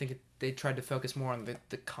 because I think they tried to focus more on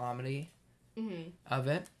the comedy of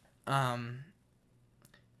it.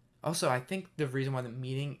 Also, I think the reason why the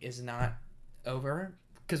meeting is not over,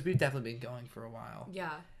 because we've definitely been going for a while.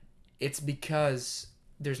 Yeah. It's because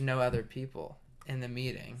there's no other people in the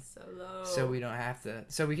meeting. Solo. So we don't have to.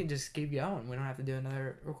 So we can just keep going. We don't have to do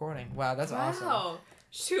another recording. Wow, that's awesome. Wow.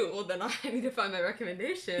 Shoot. Well, then I need to find my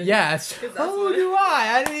recommendation. Yeah. So do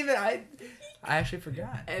I. I didn't even. I actually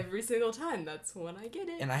forgot. Every single time. That's when I get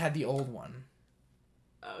it. And I had the old one.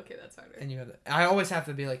 Oh, okay, that's harder. And you have. I always have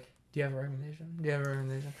to be like, do you have a recommendation? Do you have a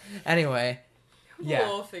recommendation? Anyway. Yeah.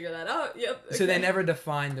 We'll figure that out. Yep. Okay. So they never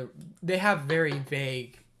define they have very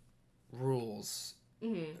vague rules,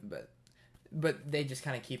 but they just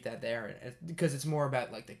kind of keep that there because it's more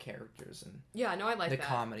about like the characters and yeah, no, I like the that.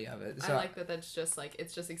 comedy of it. So I like that. That's just like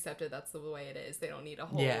it's just accepted. That's the way it is. They don't need a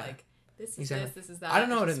whole like this is exactly. this is that. I don't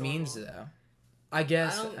know what it's it normal. means though. I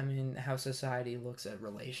guess I mean how society looks at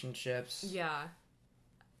relationships. Yeah,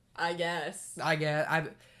 I guess. But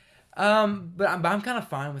I'm kind of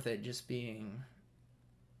fine with it just being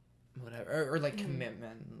whatever or like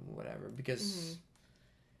commitment whatever because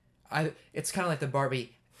it's kind of like the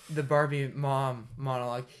Barbie mom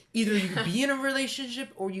monologue. Either you be in a relationship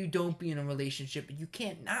or you don't be in a relationship. You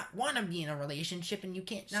can't not want to be in a relationship and you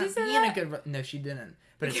can't not be in a good... No, she didn't.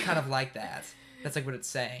 But it's kind of like that. That's like what it's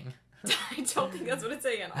saying. I don't think that's what it's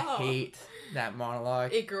saying at all. I hate that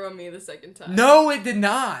monologue. It grew on me the second time. No, it did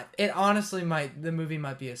not. It honestly the movie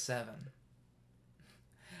might be a 7.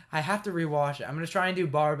 I have to rewatch it. I'm going to try and do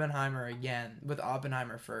Barbenheimer again with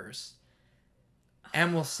Oppenheimer first.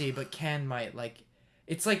 And we'll see, but Ken might like...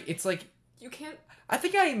 It's like you can't. I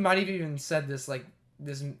think I might have even said this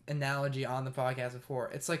analogy on the podcast before.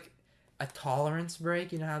 It's like a tolerance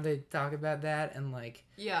break. You know how they talk about that and like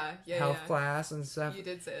health class and stuff. You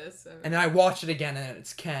did say this. So. And then I watch it again and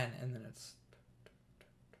it's Ken and then it's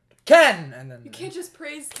Ken and then you can't just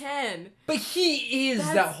praise Ken. But he is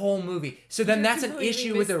that whole movie. So then that's an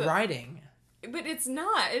issue with the writing. But it's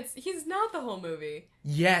not. He's not the whole movie.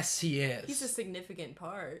 Yes, he is. He's a significant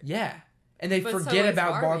part. Yeah. And they forget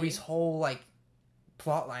about Barbie's whole, like,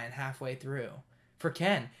 plot line halfway through for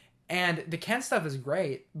Ken. And the Ken stuff is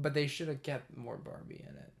great, but they should have kept more Barbie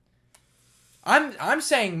in it. I'm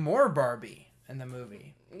saying more Barbie in the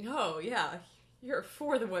movie. Oh, yeah. You're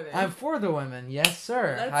for the women. I'm for the women. Yes,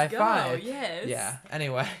 sir. Let's High go. five. Yes. Yeah.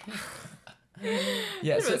 Anyway.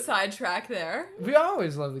 Yeah, so, a sidetrack there. We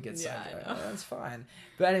always love to get sidetracked. That's fine.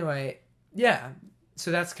 But anyway, yeah. So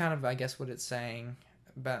that's kind of, I guess, what it's saying.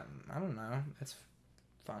 But I don't know. It's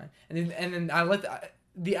fine. And then I like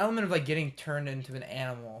the element of like getting turned into an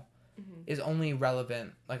animal is only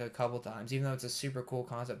relevant like a couple times, even though it's a super cool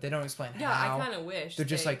concept. They don't explain how. Yeah, I kind of wish. They're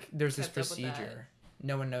just like there's this procedure.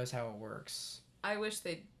 No one knows how it works. I wish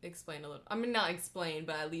they'd explain a little. I mean, not explain,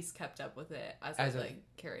 but at least kept up with it as it like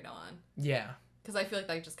carried on. Yeah. Because I feel like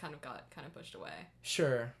that just kind of got pushed away.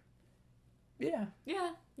 Sure. Yeah. Yeah.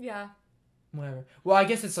 Yeah. Whatever. Well, I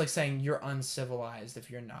guess it's like saying you're uncivilized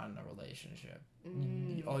if you're not in a relationship.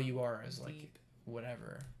 All you are is like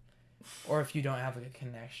whatever. Or if you don't have like a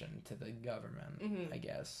connection to the government, I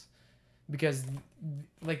guess. Because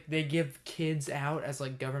like they give kids out as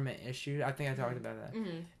like government issued. I think I talked about that.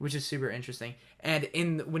 Which is super interesting.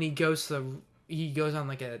 And when he goes on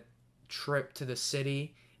like a trip to the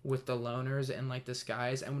city with the loners and like this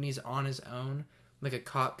guys, and when he's on his own, like a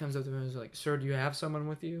cop comes up to him and is like, "Sir, do you have someone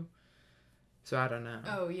with you?" So I don't know.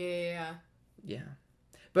 Oh yeah.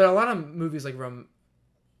 But a lot of movies like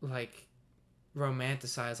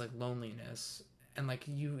romanticize like loneliness and like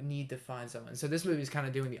you need to find someone. So this movie is kind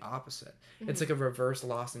of doing the opposite. It's like a reverse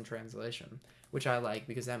Lost in Translation, which I like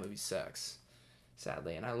because that movie sucks,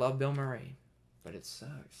 sadly. And I love Bill Murray, but it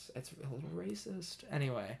sucks. It's a little racist.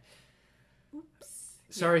 Anyway. Oops.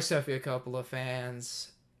 Sorry, Sophia Coppola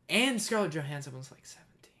fans. And Scarlett Johansson was like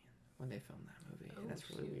 17 when they filmed that movie. Oh, that's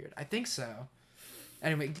really weird. I think so.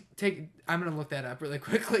 Anyway, I'm going to look that up really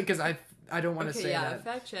quickly because I don't want to say that. Okay,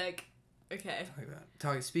 fact check. Okay.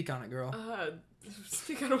 Speak on it, girl.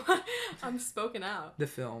 Speak on what? I'm spoken out. The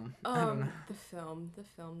film. I don't know. The film.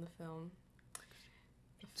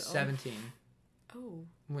 17. Oh.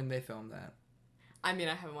 When they filmed that. I mean,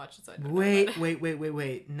 I haven't watched it, so I don't know.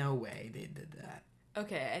 Wait. No way they did that.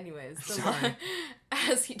 Okay, anyways. Sorry.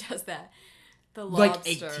 As he does that. The Lobster.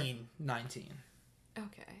 Like 18, 19.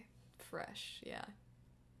 Okay. Fresh, yeah.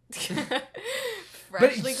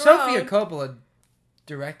 Freshly grown. Sophia Coppola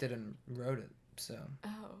directed and wrote it, so.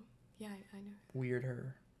 Oh, yeah, I know. Weird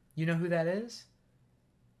her. You know who that is?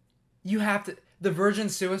 You have to. The Virgin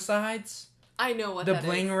Suicides? I know what that is. The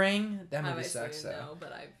Bling Ring? That movie sucks, though. No,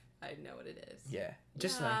 but I know what it is. Yeah,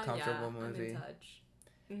 just an uncomfortable movie. I'm in touch.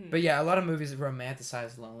 But yeah, a lot of movies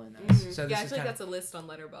romanticize loneliness. So I feel like that's a list on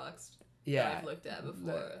Letterboxd. Yeah. That I've looked at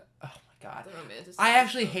before. Oh my god. I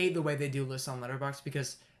actually hate the way they do lists on Letterboxd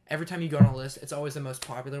because every time you go on a list, it's always the most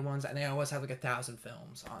popular ones, and they always have like 1,000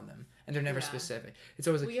 films on them, and they're never specific. It's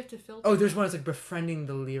always like, we have to filter. Oh, there's one that's like Befriending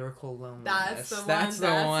the Lyrical Loneliness. That's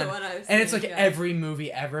the one. And it's like every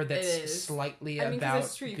movie ever that's slightly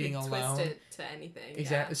about being alone. Twist it to anything.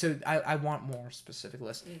 Exactly. So I want more specific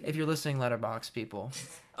lists. If you're listening, Letterboxd people.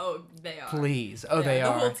 Oh, they are. Please. Oh, they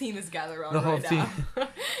are. The whole team is gathered around the whole right team.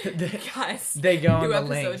 now. Guys, they go on new the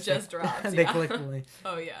link. episode just dropped. They click the link.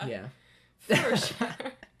 Oh yeah. Yeah. For sure.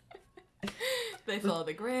 They follow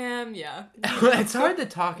the gram. Yeah. It's hard to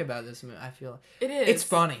talk about this movie. I feel it is. It's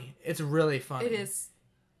funny. It's really funny. It is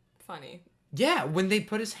funny. Yeah, when they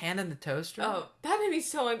put his hand in the toaster. Oh, that made me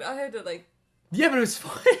so. I had to like. Yeah, but it was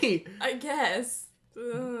funny. I guess.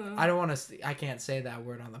 I don't want to. I can't say that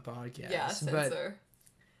word on the podcast. Yeah, censor. But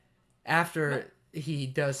after he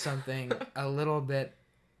does something a little bit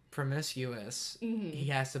promiscuous, he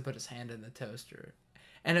has to put his hand in the toaster,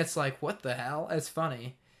 and it's like, what the hell? It's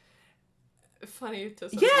funny. Funny to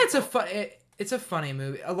yeah, it's a funny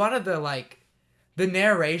movie. A lot of the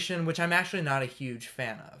narration, which I'm actually not a huge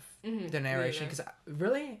fan of. The narration, because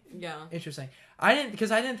really, interesting. I didn't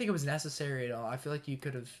think it was necessary at all. I feel like you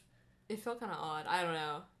could have. It felt kind of odd. I don't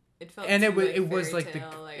know. It felt. And too, it was like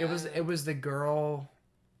it was the girl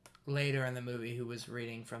later in the movie who was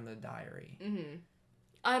reading from the diary.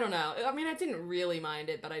 I don't know. I mean, I didn't really mind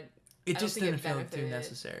it, but It just didn't feel too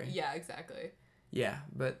necessary. Yeah, exactly. Yeah,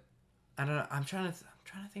 but I don't know. I'm trying to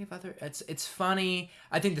think of other. It's funny.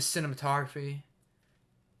 I think the cinematography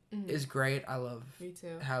is great. I love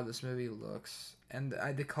how this movie looks, and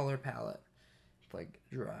the color palette, like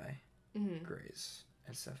dry grays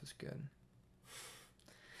and stuff is good.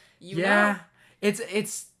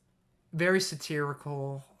 It's very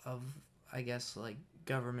satirical of, I guess, like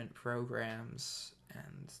government programs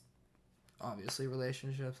and obviously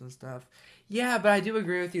relationships and stuff. Yeah, but I do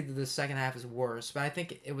agree with you that the second half is worse, but I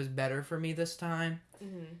think it was better for me this time.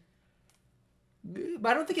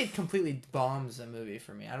 But I don't think it completely bombs the movie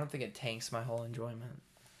for me. I don't think it tanks my whole enjoyment.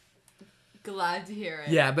 Glad to hear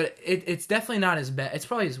it. Yeah, but it's definitely not as bad. It's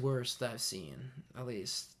probably his worst I've seen, at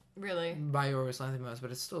least. Really? By Yorgos Lanthimos, but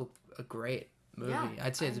it's still a great movie. Yeah,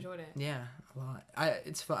 I'd say I enjoyed it. Yeah, a lot.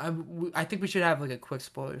 It's fun. I think we should have like a quick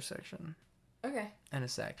spoiler section. Okay. In a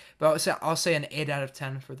sec. But I'll say an 8 out of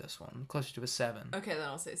 10 for this one. Closer to a 7. Okay, then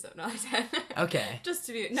I'll say 7 out of 10. Okay. Just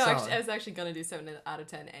to be... No, actually, I was actually going to do 7 out of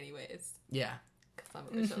 10 anyways. Yeah. Because I'm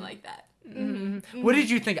a bitch like that. What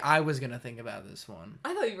did you think I was going to think about this one?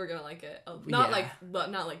 I thought you were going to like it. Not like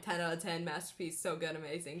 10 out of 10, masterpiece, so good,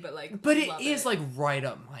 amazing, but like... But it is like right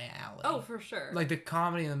up my alley. Oh, for sure. Like the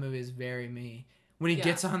comedy in the movie is very me. When he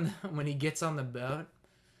gets on the boat,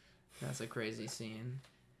 that's a crazy scene.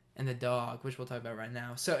 And the dog, which we'll talk about right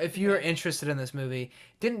now. So if you're interested in this movie,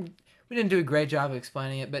 we didn't do a great job of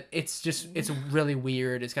explaining it, but it's really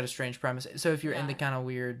weird. It's got a strange premise. So if you're into kind of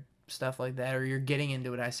weird stuff like that, or you're getting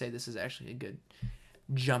into it, I say this is actually a good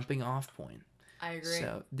jumping off point. I agree.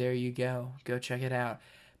 So there you go. Go check it out.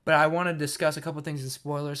 But I want to discuss a couple things in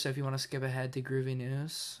spoilers, so if you want to skip ahead to Groovy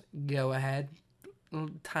News, go ahead.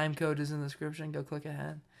 Time code is in the description. Go click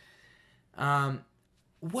ahead.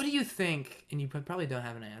 What do you think, and you probably don't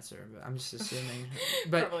have an answer, but I'm just assuming.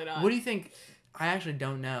 But probably not. What do you think, I actually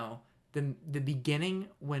don't know, the beginning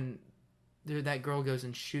when that girl goes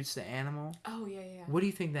and shoots the animal? Oh, yeah. What do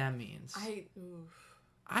you think that means?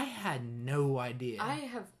 I had no idea.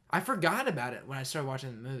 I forgot about it when I started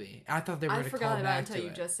watching the movie. I thought they were going to call back to it. I forgot about it until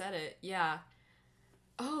you just said it. Yeah.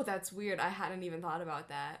 Oh, that's weird. I hadn't even thought about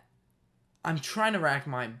that. I'm trying to rack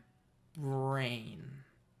my brain.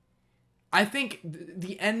 I think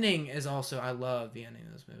the ending is also... I love the ending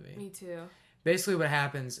of this movie. Me too. Basically, what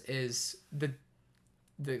happens is the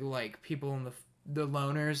like people in the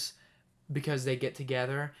loners, because they get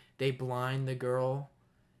together, they blind the girl,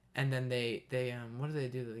 and then they what do they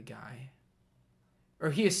do to the guy? Or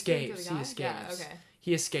he escapes. He escapes. Yeah, okay.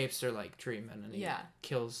 He escapes their like treatment, and he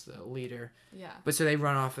kills the leader. Yeah. But so they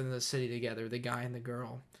run off in the city together, the guy and the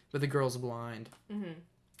girl. But the girl's blind. Mm-hmm.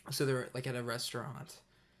 So they're like at a restaurant.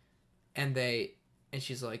 And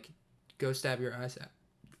she's like, go stab your eyes out.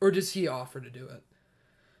 Or does he offer to do it?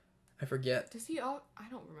 I forget. Does he? I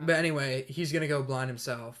don't remember. But anyway, he's going to go blind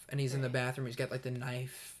himself. And he's in the bathroom. He's got like the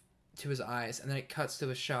knife to his eyes. And then it cuts to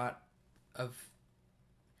a shot of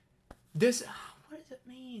this. What does it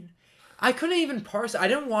mean? I couldn't even parse it. I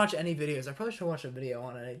didn't watch any videos. I probably should watch a video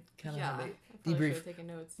on it. I kind of have a debrief.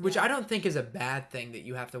 Notes. Which I don't think is a bad thing that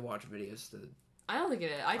you have to watch videos to... I don't think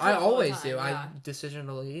it is. I always do. Yeah. Decision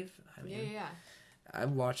to leave. I mean, yeah. I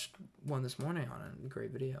watched one this morning on it. Great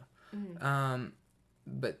video. Mm-hmm.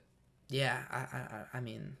 But yeah, I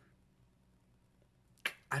mean,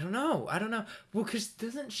 I don't know. Well, because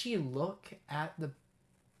doesn't she look at the...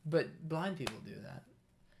 But blind people do that.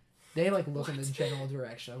 They, like, look in the general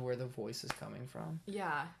direction of where the voice is coming from.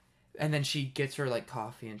 Yeah. And then she gets her, like,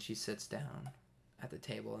 coffee and she sits down at the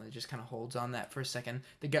table and it just kind of holds on that for a second.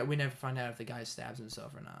 We never find out if the guy stabs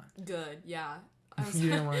himself or not. Good, yeah.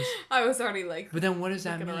 I was already, like, but then what does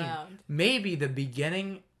that mean? Around. Maybe the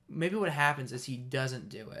beginning... Maybe what happens is he doesn't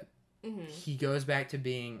do it. Mm-hmm. He goes back to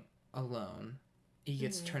being alone. He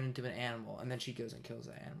gets turned into an animal, and then she goes and kills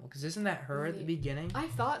that animal. Because isn't that her at the beginning? I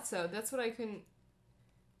thought so. That's what I couldn't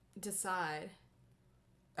decide.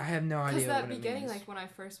 I have no idea. Because that what beginning, it means. like when I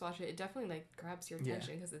first watched it, it definitely like grabs your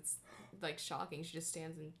attention because it's like shocking. She just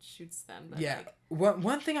stands and shoots them. But, yeah. like...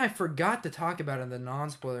 One thing I forgot to talk about in the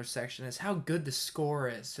non-spoiler section is how good the score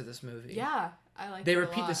is to this movie. Yeah, I like. They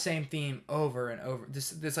repeat the same theme over and over.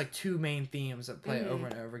 There's like two main themes that play over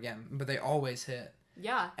and over again, but they always hit.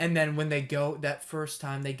 Yeah. And then when they go that first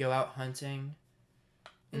time they go out hunting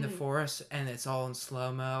in the forest and it's all in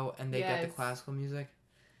slow-mo and they get the classical music.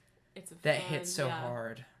 That hits so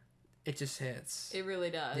hard. It just hits. It really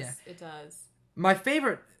does. Yeah. It does. My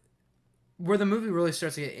favorite, where the movie really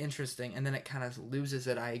starts to get interesting and then it kind of loses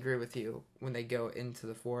it, I agree with you, when they go into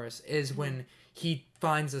the forest, is when he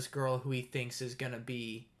finds this girl who he thinks is going to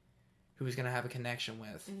be, who he's going to have a connection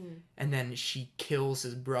with. And then she kills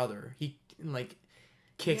his brother. He, like,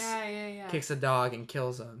 kicks a dog and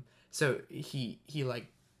kills him. So he's like,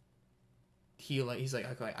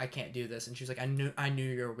 okay, I can't do this. And she's like, I knew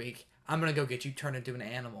you were weak. I'm going to go get you turned into an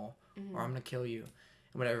animal or I'm going to kill you.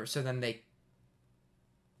 Whatever. So then they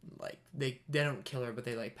don't kill her, but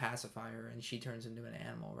they like pacify her and she turns into an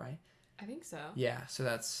animal, right? I think so. Yeah. So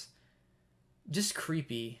that's just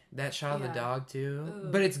creepy. That shot of the dog too.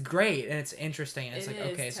 Ooh. But it's great and it's interesting. And it's It like,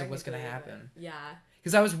 is, okay, so what's going to happen? Yeah.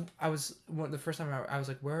 Because I was the first time I was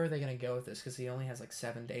like, where are they gonna go with this? Because he only has like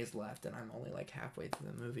 7 days left, and I'm only like halfway through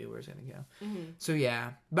the movie. Where's it gonna go? So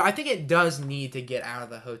yeah, but I think it does need to get out of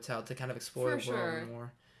the hotel to kind of explore the world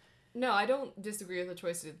more. No, I don't disagree with the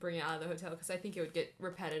choice to bring it out of the hotel because I think it would get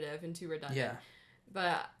repetitive and too redundant. Yeah.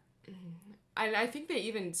 But I think they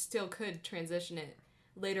even still could transition it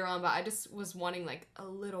later on. But I just was wanting like a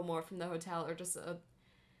little more from the hotel, or just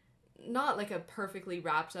not like a perfectly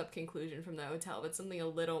wrapped up conclusion from the hotel, but something a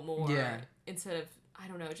little more instead of, I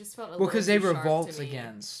don't know, it just felt a little because they too sharp revolt to me.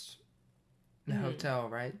 against the hotel,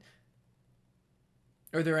 right?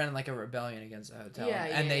 Or they're in like a rebellion against the hotel.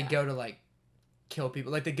 And they go to like kill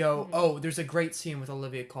people. Like they go, there's a great scene with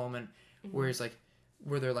Olivia Colman where it's like,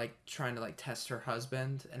 where they're like trying to like test her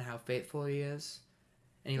husband and how faithful he is.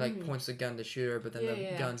 And he like points the gun to shoot her, but then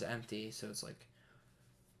the gun's empty. So it's like,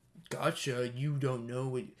 gotcha, you don't know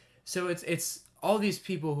what... So it's all these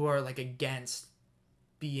people who are like against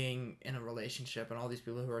being in a relationship and all these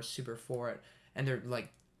people who are super for it, and they're like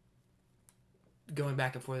going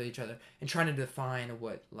back and forth with each other and trying to define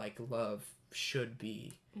what like love should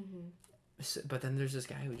be. So, but then there's this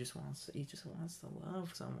guy who just wants to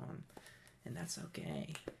love someone, and that's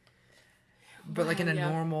okay. But like in a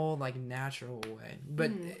normal, like natural way.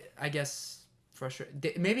 But I guess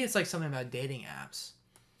frustrating. Maybe it's like something about dating apps.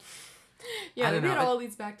 Yeah, maybe it all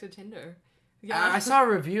leads back to Tinder. Yeah. I saw a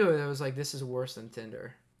review that was like, this is worse than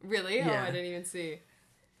Tinder. Really? Yeah. Oh, I didn't even see.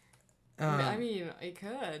 I mean, it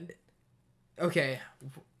could. Okay,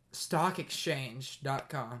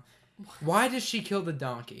 stockexchange.com. Why does she kill the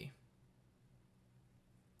donkey?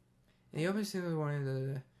 And the opening scene was wanting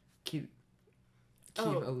to keep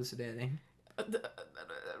elucidating.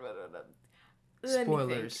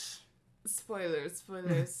 Spoilers.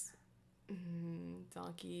 Spoilers.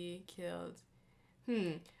 Donkey killed.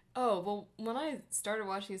 Oh, well, when I started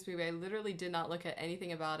watching this movie, I literally did not look at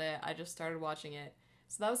anything about it. I just started watching it.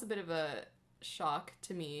 So that was a bit of a shock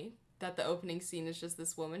to me, that the opening scene is just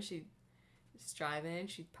this woman. She's driving,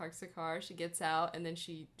 she parks her car, she gets out, and then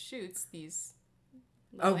she shoots these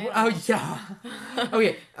animals. Yeah.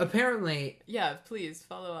 Okay, apparently... Yeah, please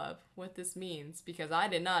follow up what this means, because I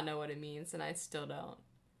did not know what it means, and I still don't.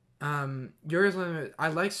 I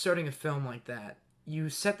like starting a film like that. You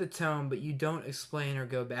set the tone, but you don't explain or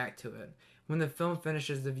go back to it. When the film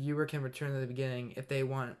finishes, the viewer can return to the beginning if they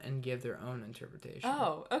want and give their own interpretation.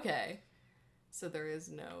 Oh, okay. So there is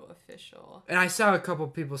no official... And I saw a couple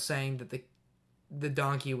people saying that the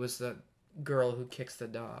donkey was the girl who kicks the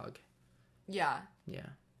dog. Yeah. Yeah.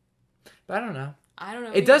 But I don't know. It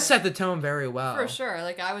either. Does set the tone very well. For sure.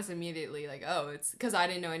 Like, I was immediately like, oh, it's... Because I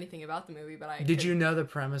didn't know anything about the movie, but Did you know the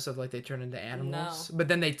premise of, like, they turn into animals? No. But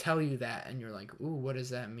then they tell you that, and you're like, ooh, what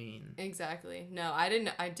does that mean? Exactly. No, I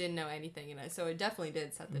didn't know anything, so it definitely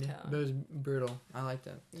did set the tone. But it was brutal. I liked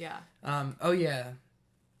it. Yeah. Oh, yeah.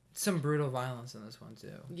 some brutal violence in this one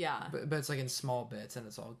too. Yeah. But it's like in small bits, and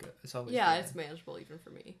it's all good. It's always yeah, good. it's manageable even for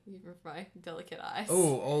me, even for my delicate eyes.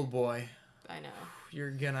 Oh, old boy. I know.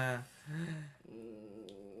 You're gonna.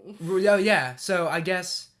 Oh yeah. So I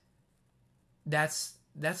guess that's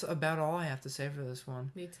about all I have to say for this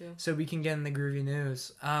one. Me too. So we can get in the groovy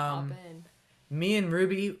news. Hop in. Me and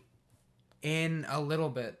Ruby, in a little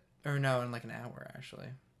bit, or no, in like an hour actually.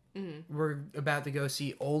 Mm-hmm. We're about to go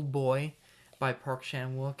see Old Boy by Park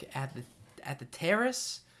Chan-wook at the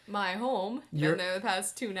Terrace. My home. Been there the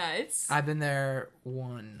past 2 nights. I've been there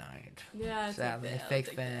one night. Yeah, sadly,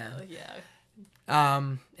 fake fan. Yeah.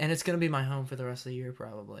 And it's gonna be my home for the rest of the year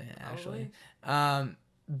probably. Actually. Probably.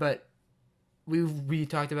 But we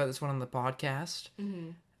talked about this one on the podcast,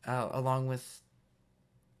 along with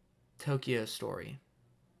Tokyo Story.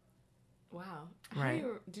 Wow. Right.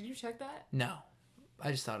 Did you check that? No,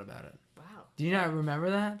 I just thought about it. Wow. Do you not remember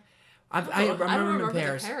that? I don't remember remember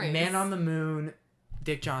Paris. the pairings. Man on the Moon.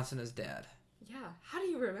 Dick Johnson is dead. Yeah. How do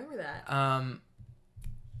you remember that?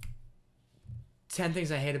 10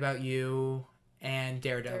 Things I Hate About You and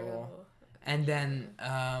Daredevil. And then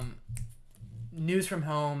News from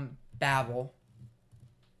Home, Babel.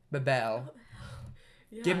 Yeah.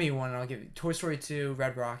 Give me one and I'll give you Toy Story 2,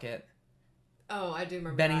 Red Rocket. Oh, I do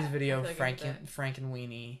remember Benny's that. Video, Like Frank and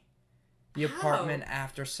Weenie. The Apartment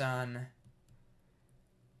After Sun.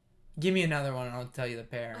 Give me another one and I'll tell you the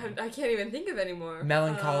pair. I can't even think of anymore.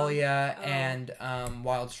 Melancholia and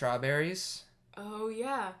Wild Strawberries. Oh,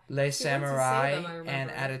 yeah. Les Samurai them, and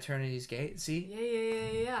At Eternity's Gate.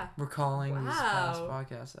 See? Yeah. Recalling these past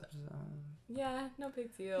podcast episodes. Yeah, no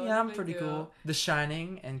big deal. Yeah, I'm pretty cool. The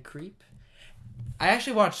Shining and Creep. I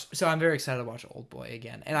actually watched, so I'm very excited to watch Old Boy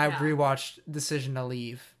again. And I rewatched Decision to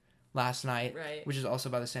Leave last night, which is also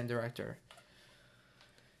by the same director.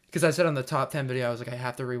 Because I said on the top 10 video, I was like, I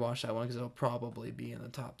have to rewatch that one because it'll probably be in the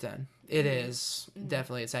top 10. It is.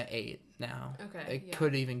 Definitely. It's at 8 now. Okay. It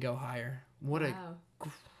could even go higher. What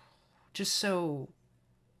just so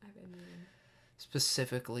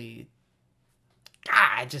specifically,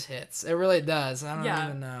 it just hits. It really does. I don't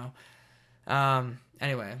even know.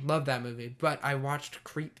 Anyway, love that movie. But I watched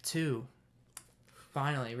Creep 2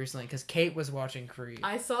 finally recently because Kate was watching Creep.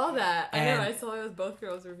 I saw that. I know. I saw it was both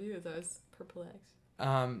girls' reviews. I was perplexed.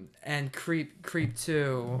 And Creep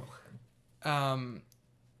 2.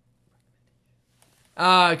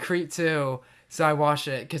 Creep 2. So I watched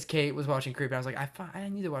it because Kate was watching Creep. And I was like, I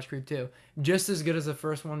need to watch Creep 2. Just as good as the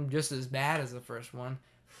first one, just as bad as the first one.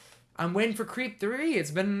 I'm waiting for Creep 3. It's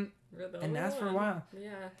been announced for a while.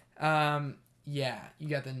 Yeah. Yeah, you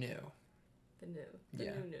got the new. The new.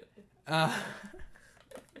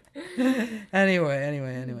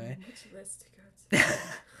 Anyway. Which list to go to?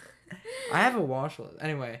 I have a watch list.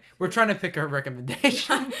 Anyway, we're trying to pick our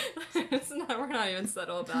recommendation. We're not even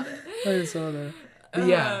subtle about it. I saw that. But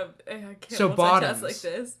yeah. I can't so bottoms like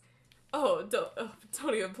this. Don't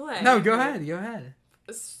even play. No, go ahead.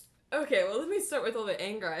 Okay, well, let me start with all the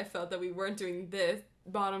anger I felt that we weren't doing this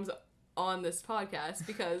bottoms on this podcast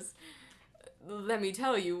because let me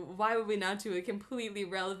tell you, why would we not do a completely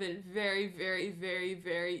relevant, very, very, very,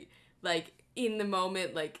 very, like, in the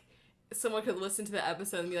moment, like, someone could listen to the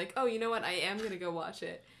episode and be like, oh, you know what, I am gonna go watch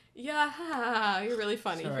it. Yeah, you're really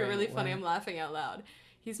funny. Sorry, you're really funny. I'm laughing out loud.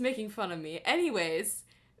 He's making fun of me. Anyways,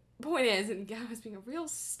 point is, and Gab was being a real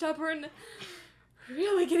stubborn,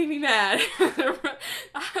 really getting me mad.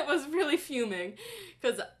 I was really fuming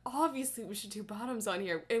because obviously we should do bottoms on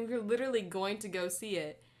here and we're literally going to go see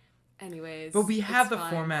it. Anyways, but we have the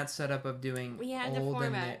format set up of doing we had the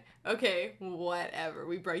format. Okay, whatever.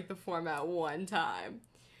 We break the format one time.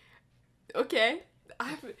 Okay,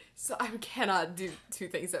 I cannot do 2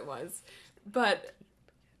 things at once, but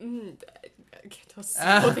I can't tell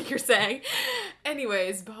what you're saying.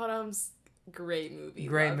 Anyways, bottoms, great movie.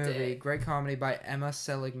 Great movie, great comedy by Emma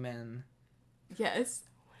Seligman. Yes.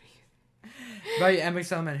 By Emma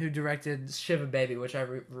Seligman, who directed Shiva Baby, which I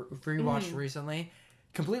rewatched recently.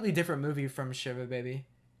 Completely different movie from Shiva Baby.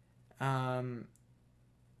 And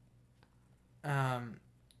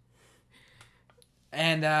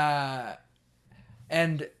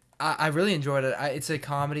I really enjoyed it. It's a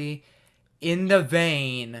comedy in the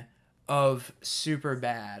vein of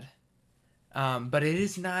Superbad. But it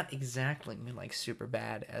is not exactly like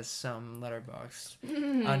Superbad as some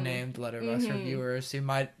unnamed Letterboxd reviewers who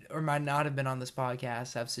might or might not have been on this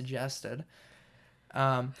podcast have suggested.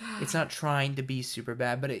 It's not trying to be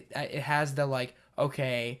Superbad, but it has the like,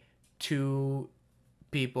 okay, 2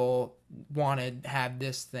 people want to have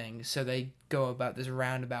this thing, so they go about this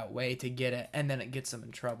roundabout way to get it, and then it gets them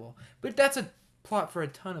in trouble. But that's a plot for a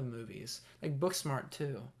ton of movies, like Booksmart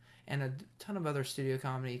too. and a ton of other studio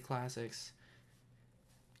comedy classics.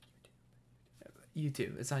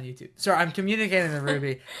 YouTube. It's on YouTube. Sorry, I'm communicating with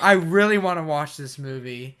Ruby. I really want to watch this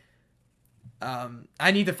movie.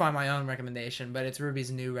 I need to find my own recommendation, but it's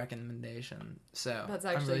Ruby's new recommendation. So that's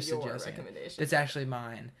actually I'm really your suggesting recommendation. It's actually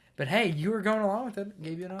mine. But hey, you were going along with it.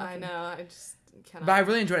 Gave you an option. I know. I just cannot. But I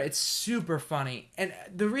really enjoyed it. It's super funny, and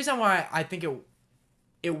the reason why I think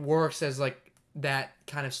it works as like that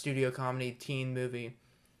kind of studio comedy teen movie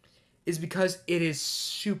is because it is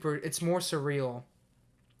super. It's more surreal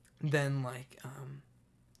than like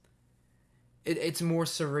it's more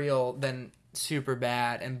surreal than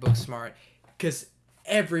Superbad and Booksmart, because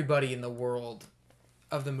everybody in the world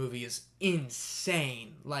of the movie is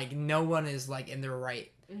insane. Like no one is like in their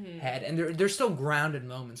right head, and there's still grounded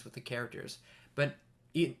moments with the characters, but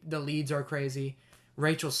the leads are crazy.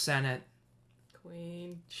 Rachel Sennett,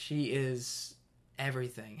 Queen. she is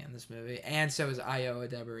everything in this movie, and so is Io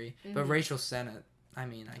Adebari. But Rachel Sennett, I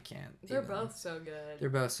mean, I can't. They're both so good. They're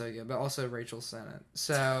both so good, but also Rachel Sennett.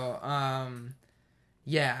 So,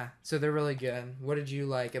 yeah, so they're really good. What did you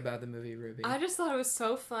like about the movie, Ruby? I just thought it was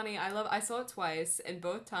so funny. I saw it twice, and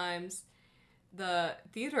both times, the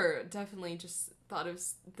theater definitely just thought it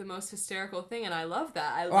was the most hysterical thing, and I love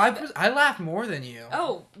that. I laughed more than you.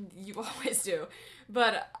 Oh, you always do,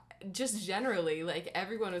 but just generally, like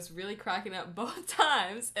everyone was really cracking up both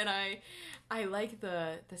times, and I like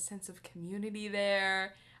the sense of community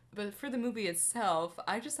there. But for the movie itself,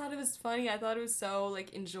 I just thought it was funny. I thought it was so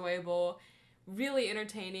like enjoyable, really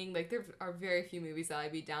entertaining. Like there are very few movies that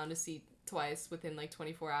I'd be down to see twice within like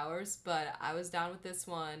 24 hours, but I was down with this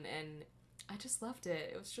one, and I just loved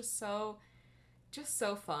it. It was just so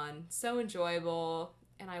fun, so enjoyable,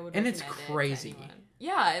 and I would recommend it's crazy. it to anyone.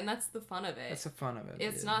 Yeah, and that's the fun of it. That's the fun of it.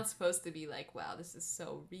 It's not supposed to be like, wow, this is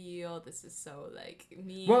so real. This is so like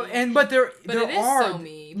me. Well, but there it are is so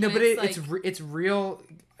me. No, but it's it's real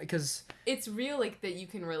because it's real, like that you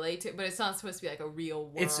can relate to. But it's not supposed to be like a real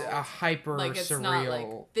world. It's a hyper like it's surreal. not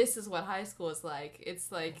like this is what high school is like.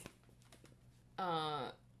 It's like,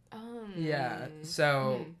 yeah.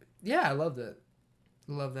 So yeah, I loved it.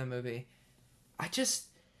 Love that movie. I just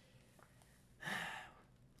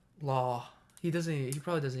Law. He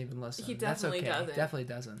probably doesn't even listen. He definitely That's okay. doesn't. Definitely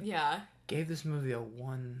doesn't. Yeah. Gave this movie a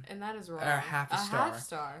 1. And that is wrong. Or half a star. Half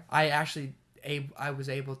star. I actually I was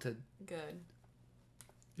able to Good.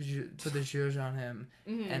 put the zhuzh on him,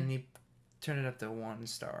 and he turned it up to 1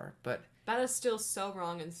 star. But that is still so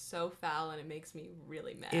wrong and so foul, and it makes me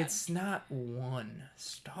really mad. it's not 1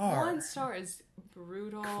 star. 1 star is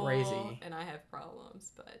brutal. Crazy. And I have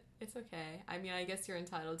problems, but it's okay. I mean, I guess you're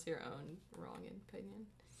entitled to your own wrong opinion.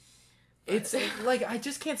 It's like I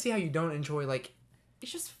just can't see how you don't enjoy like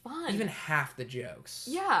it's just fun. even half the jokes.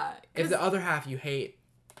 Yeah. If the other half you hate.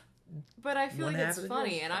 But I feel like it's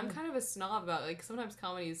funny, jokes and I'm kind of a snob about like sometimes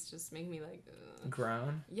comedies just make me like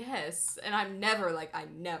groan. Yes, and I never like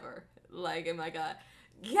am like a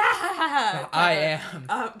yeah. I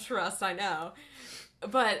am. Trust, I know.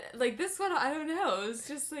 But like this one, I don't know. It was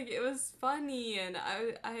just like it was funny, and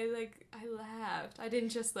I laughed. I didn't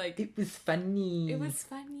just like. It was funny. It was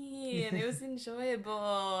funny, and it was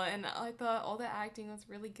enjoyable, and I thought all the acting was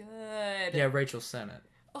really good. Yeah, Rachel Sennett.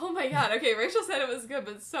 Oh my god. Okay, Rachel said it was good,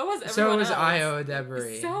 but so was everyone else. So was Io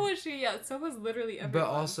Adebari. So was she. Yeah. So was literally everyone.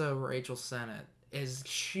 But also Rachel Sennett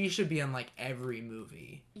she should be in like every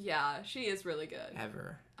movie. Yeah, she is really good.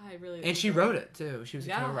 Ever. I really. And she wrote it too. She was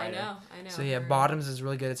a co-writer. I know. So yeah, Bottoms is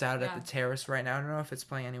really good. It's out at the Terrace right now. I don't know if it's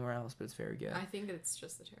playing anywhere else, but it's very good. I think it's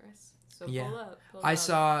just the Terrace. So yeah. pull up. I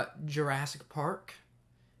saw Jurassic Park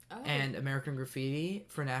and Oh. American Graffiti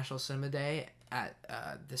for National Cinema Day at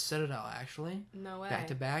the Citadel, actually. No way. Back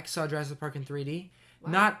to back. Saw Jurassic Park in 3D.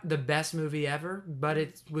 Wow. Not the best movie ever, but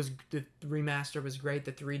the remaster was great.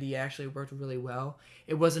 The 3D actually worked really well.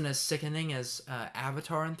 It wasn't as sickening as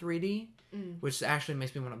Avatar in 3D, which actually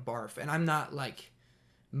makes me want to barf. And I'm not like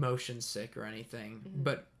motion sick or anything,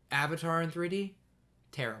 but Avatar in 3D,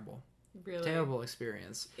 terrible. Really? Terrible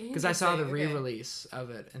experience. Because I saw the re-release of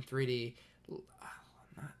it in 3D.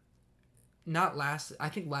 I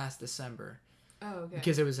think last December. Oh, okay.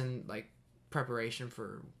 Because it was in like preparation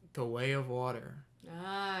for The Way of Water.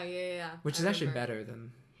 Ah, yeah. Which is actually better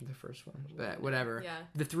than the first one. But whatever. Yeah.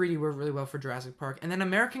 The 3D worked really well for Jurassic Park. And then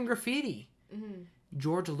American Graffiti. Mm-hmm.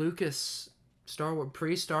 George Lucas,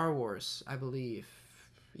 pre-Star Wars, I believe.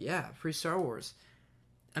 Yeah, pre-Star Wars.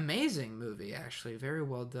 Amazing movie, actually. Very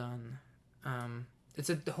well done. It's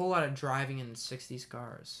a whole lot of driving in 60s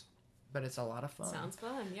cars. But it's a lot of fun. Sounds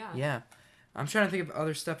fun, yeah. Yeah. I'm trying to think of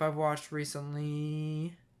other stuff I've watched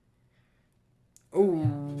recently. Oh,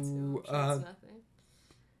 nothing.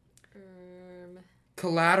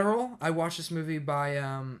 Collateral. I watched this movie by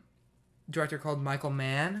director called Michael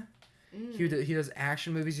Mann. He does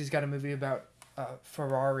action movies. He's got a movie about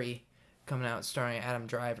Ferrari coming out starring Adam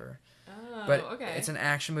Driver. Oh, but okay. It's an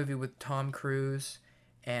action movie with Tom Cruise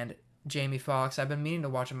and Jamie Foxx. I've been meaning to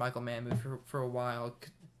watch a Michael Mann movie for a while,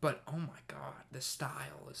 but oh my god, the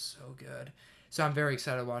style is so good. So I'm very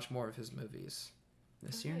excited to watch more of his movies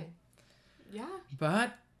this year. Yeah.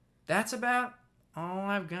 But that's about all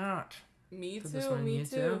I've got. Me for too. this one. Me You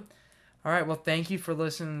too. All right. Well, thank you for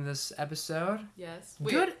listening to this episode. Yes.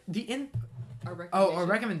 Good. Our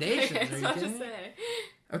recommendations. Are you kidding me?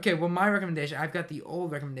 Okay. Well, my recommendation. I've got the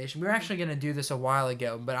old recommendation. We were actually gonna do this a while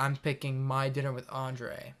ago, but I'm picking My Dinner with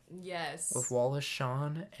Andre. Yes. With Wallace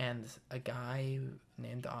Shawn and a guy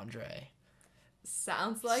named Andre.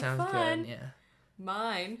 Sounds fun. Good. Yeah.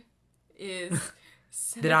 Mine is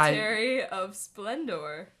Cemetery of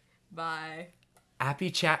Splendor by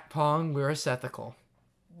Appy Chat Pong Wirasethical.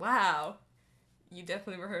 Wow. You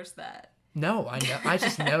definitely rehearsed that. No, I know. I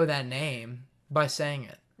just know that name by saying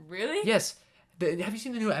it. Really? Yes. Have you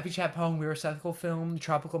seen the new Appy Chat Pong Wirasethical film,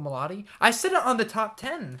 Tropical Melody? I said it on the top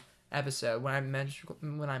 10 episode when I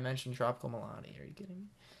mentioned Tropical Melody. Are you kidding me?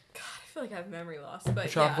 God, I feel like I have memory loss. But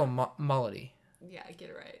Tropical Melody. Yeah, I get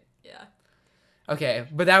it right. Yeah. Okay,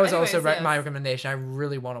 but that was Anyways, also yes. my recommendation. I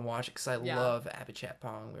really want to watch it because I love Appy Chat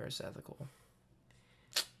Pong Wirasethical.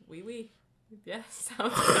 Wee. Yeah,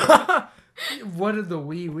 sounds good. What did the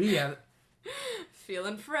wee have?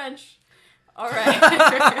 Feeling French. All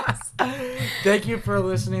right. Thank you for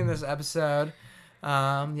listening to this episode.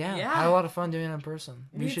 Had a lot of fun doing it in person.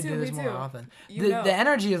 We should do this more often. The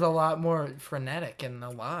energy is a lot more frenetic and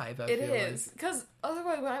alive. I feel is, because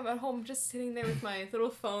otherwise when I'm at home, I'm just sitting there with my little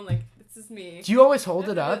phone, like, this is me. Do you always hold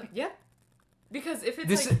it up? Yep. Because if it's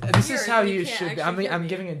this here, is how you you should be. I'm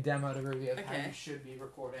giving a demo to Ruby of how Okay. you should be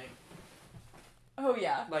recording. Oh,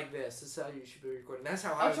 yeah. Like this. This is how you should be recording. That's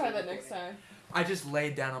how I'll try that next time. I just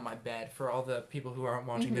laid down on my bed for all the people who aren't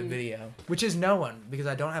watching the video, which is no one because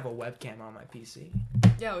I don't have a webcam on my PC.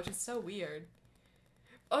 Yeah, which is so weird.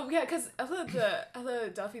 Oh yeah, because Ella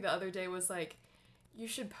Duffy the other day was like, you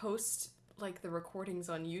should post like the recordings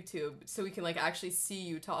on YouTube so we can like actually see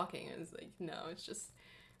you talking. And it's like, no, it's just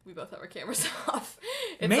we both have our cameras off.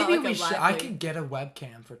 It's Maybe not like we should. I could get a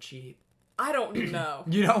webcam for cheap. I don't know.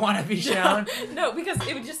 You don't want to be shown? No, because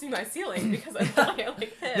it would just be my ceiling because I'm not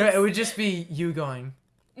like this. No, it would just be you going,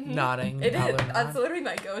 nodding. It is. That's literally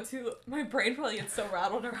my go-to. My brain probably gets so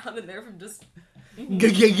rattled around in there from just...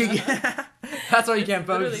 That's why you can't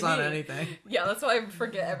focus on anything. Yeah, that's why I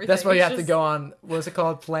forget everything. That's why you have to go on, what's it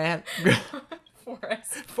called? Plant?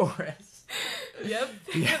 Forest. Yep.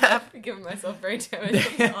 Giving myself brain damage.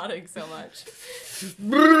 I'm nodding so much.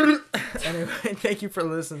 Anyway, thank you for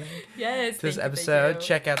listening. Yes. To this episode.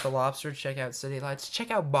 Check out The Lobster. Check out City Lights.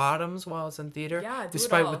 Check out Bottoms while it's in theater. Yeah,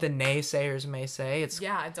 despite what the naysayers may say,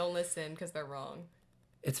 don't listen because they're wrong.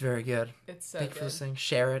 It's very good. It's so Thank you for listening.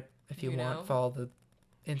 Share it if you want. Follow the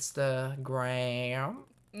Instagram.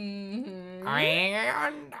 Mm-hmm.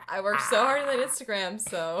 And I work so hard on that Instagram,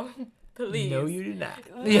 so please. No, you do not.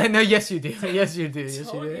 Yeah, no, yes, you do. Yes, you do. Yes,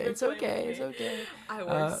 you do. It's okay. It's okay. I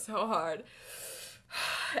work so hard.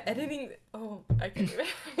 Editing. Oh, I can't even.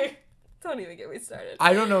 Don't even get me started.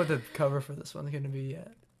 I don't know what the cover for this one's going to be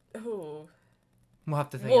yet. Oh. We'll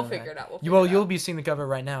have to think. We'll figure it out. You'll be seeing the cover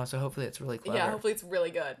right now, so hopefully it's really clever. Yeah, hopefully it's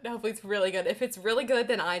really good. If it's really good,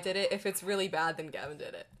 then I did it. If it's really bad, then Gavin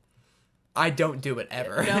did it. I don't do it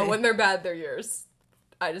ever. No, when they're bad, they're yours.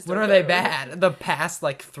 I just. When are they bad? The past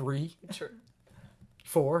 3, True.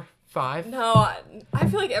 4, 5. No, I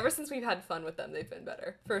feel like ever since we've had fun with them, they've been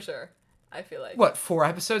better for sure. I feel like. What, 4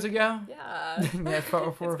 episodes ago? Yeah. Yeah,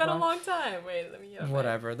 4 It's been a long time. Wait, let me.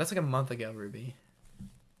 Whatever. That's like a month ago, Ruby.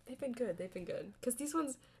 They've been good. Because these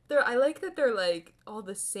ones, I like that they're like all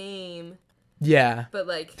the same. Yeah. But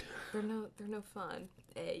like, they're no fun.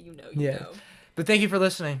 Hey, you know. But thank you for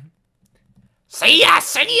listening. See ya,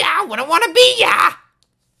 wouldn't want to be ya.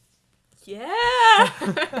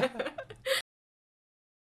 Yeah.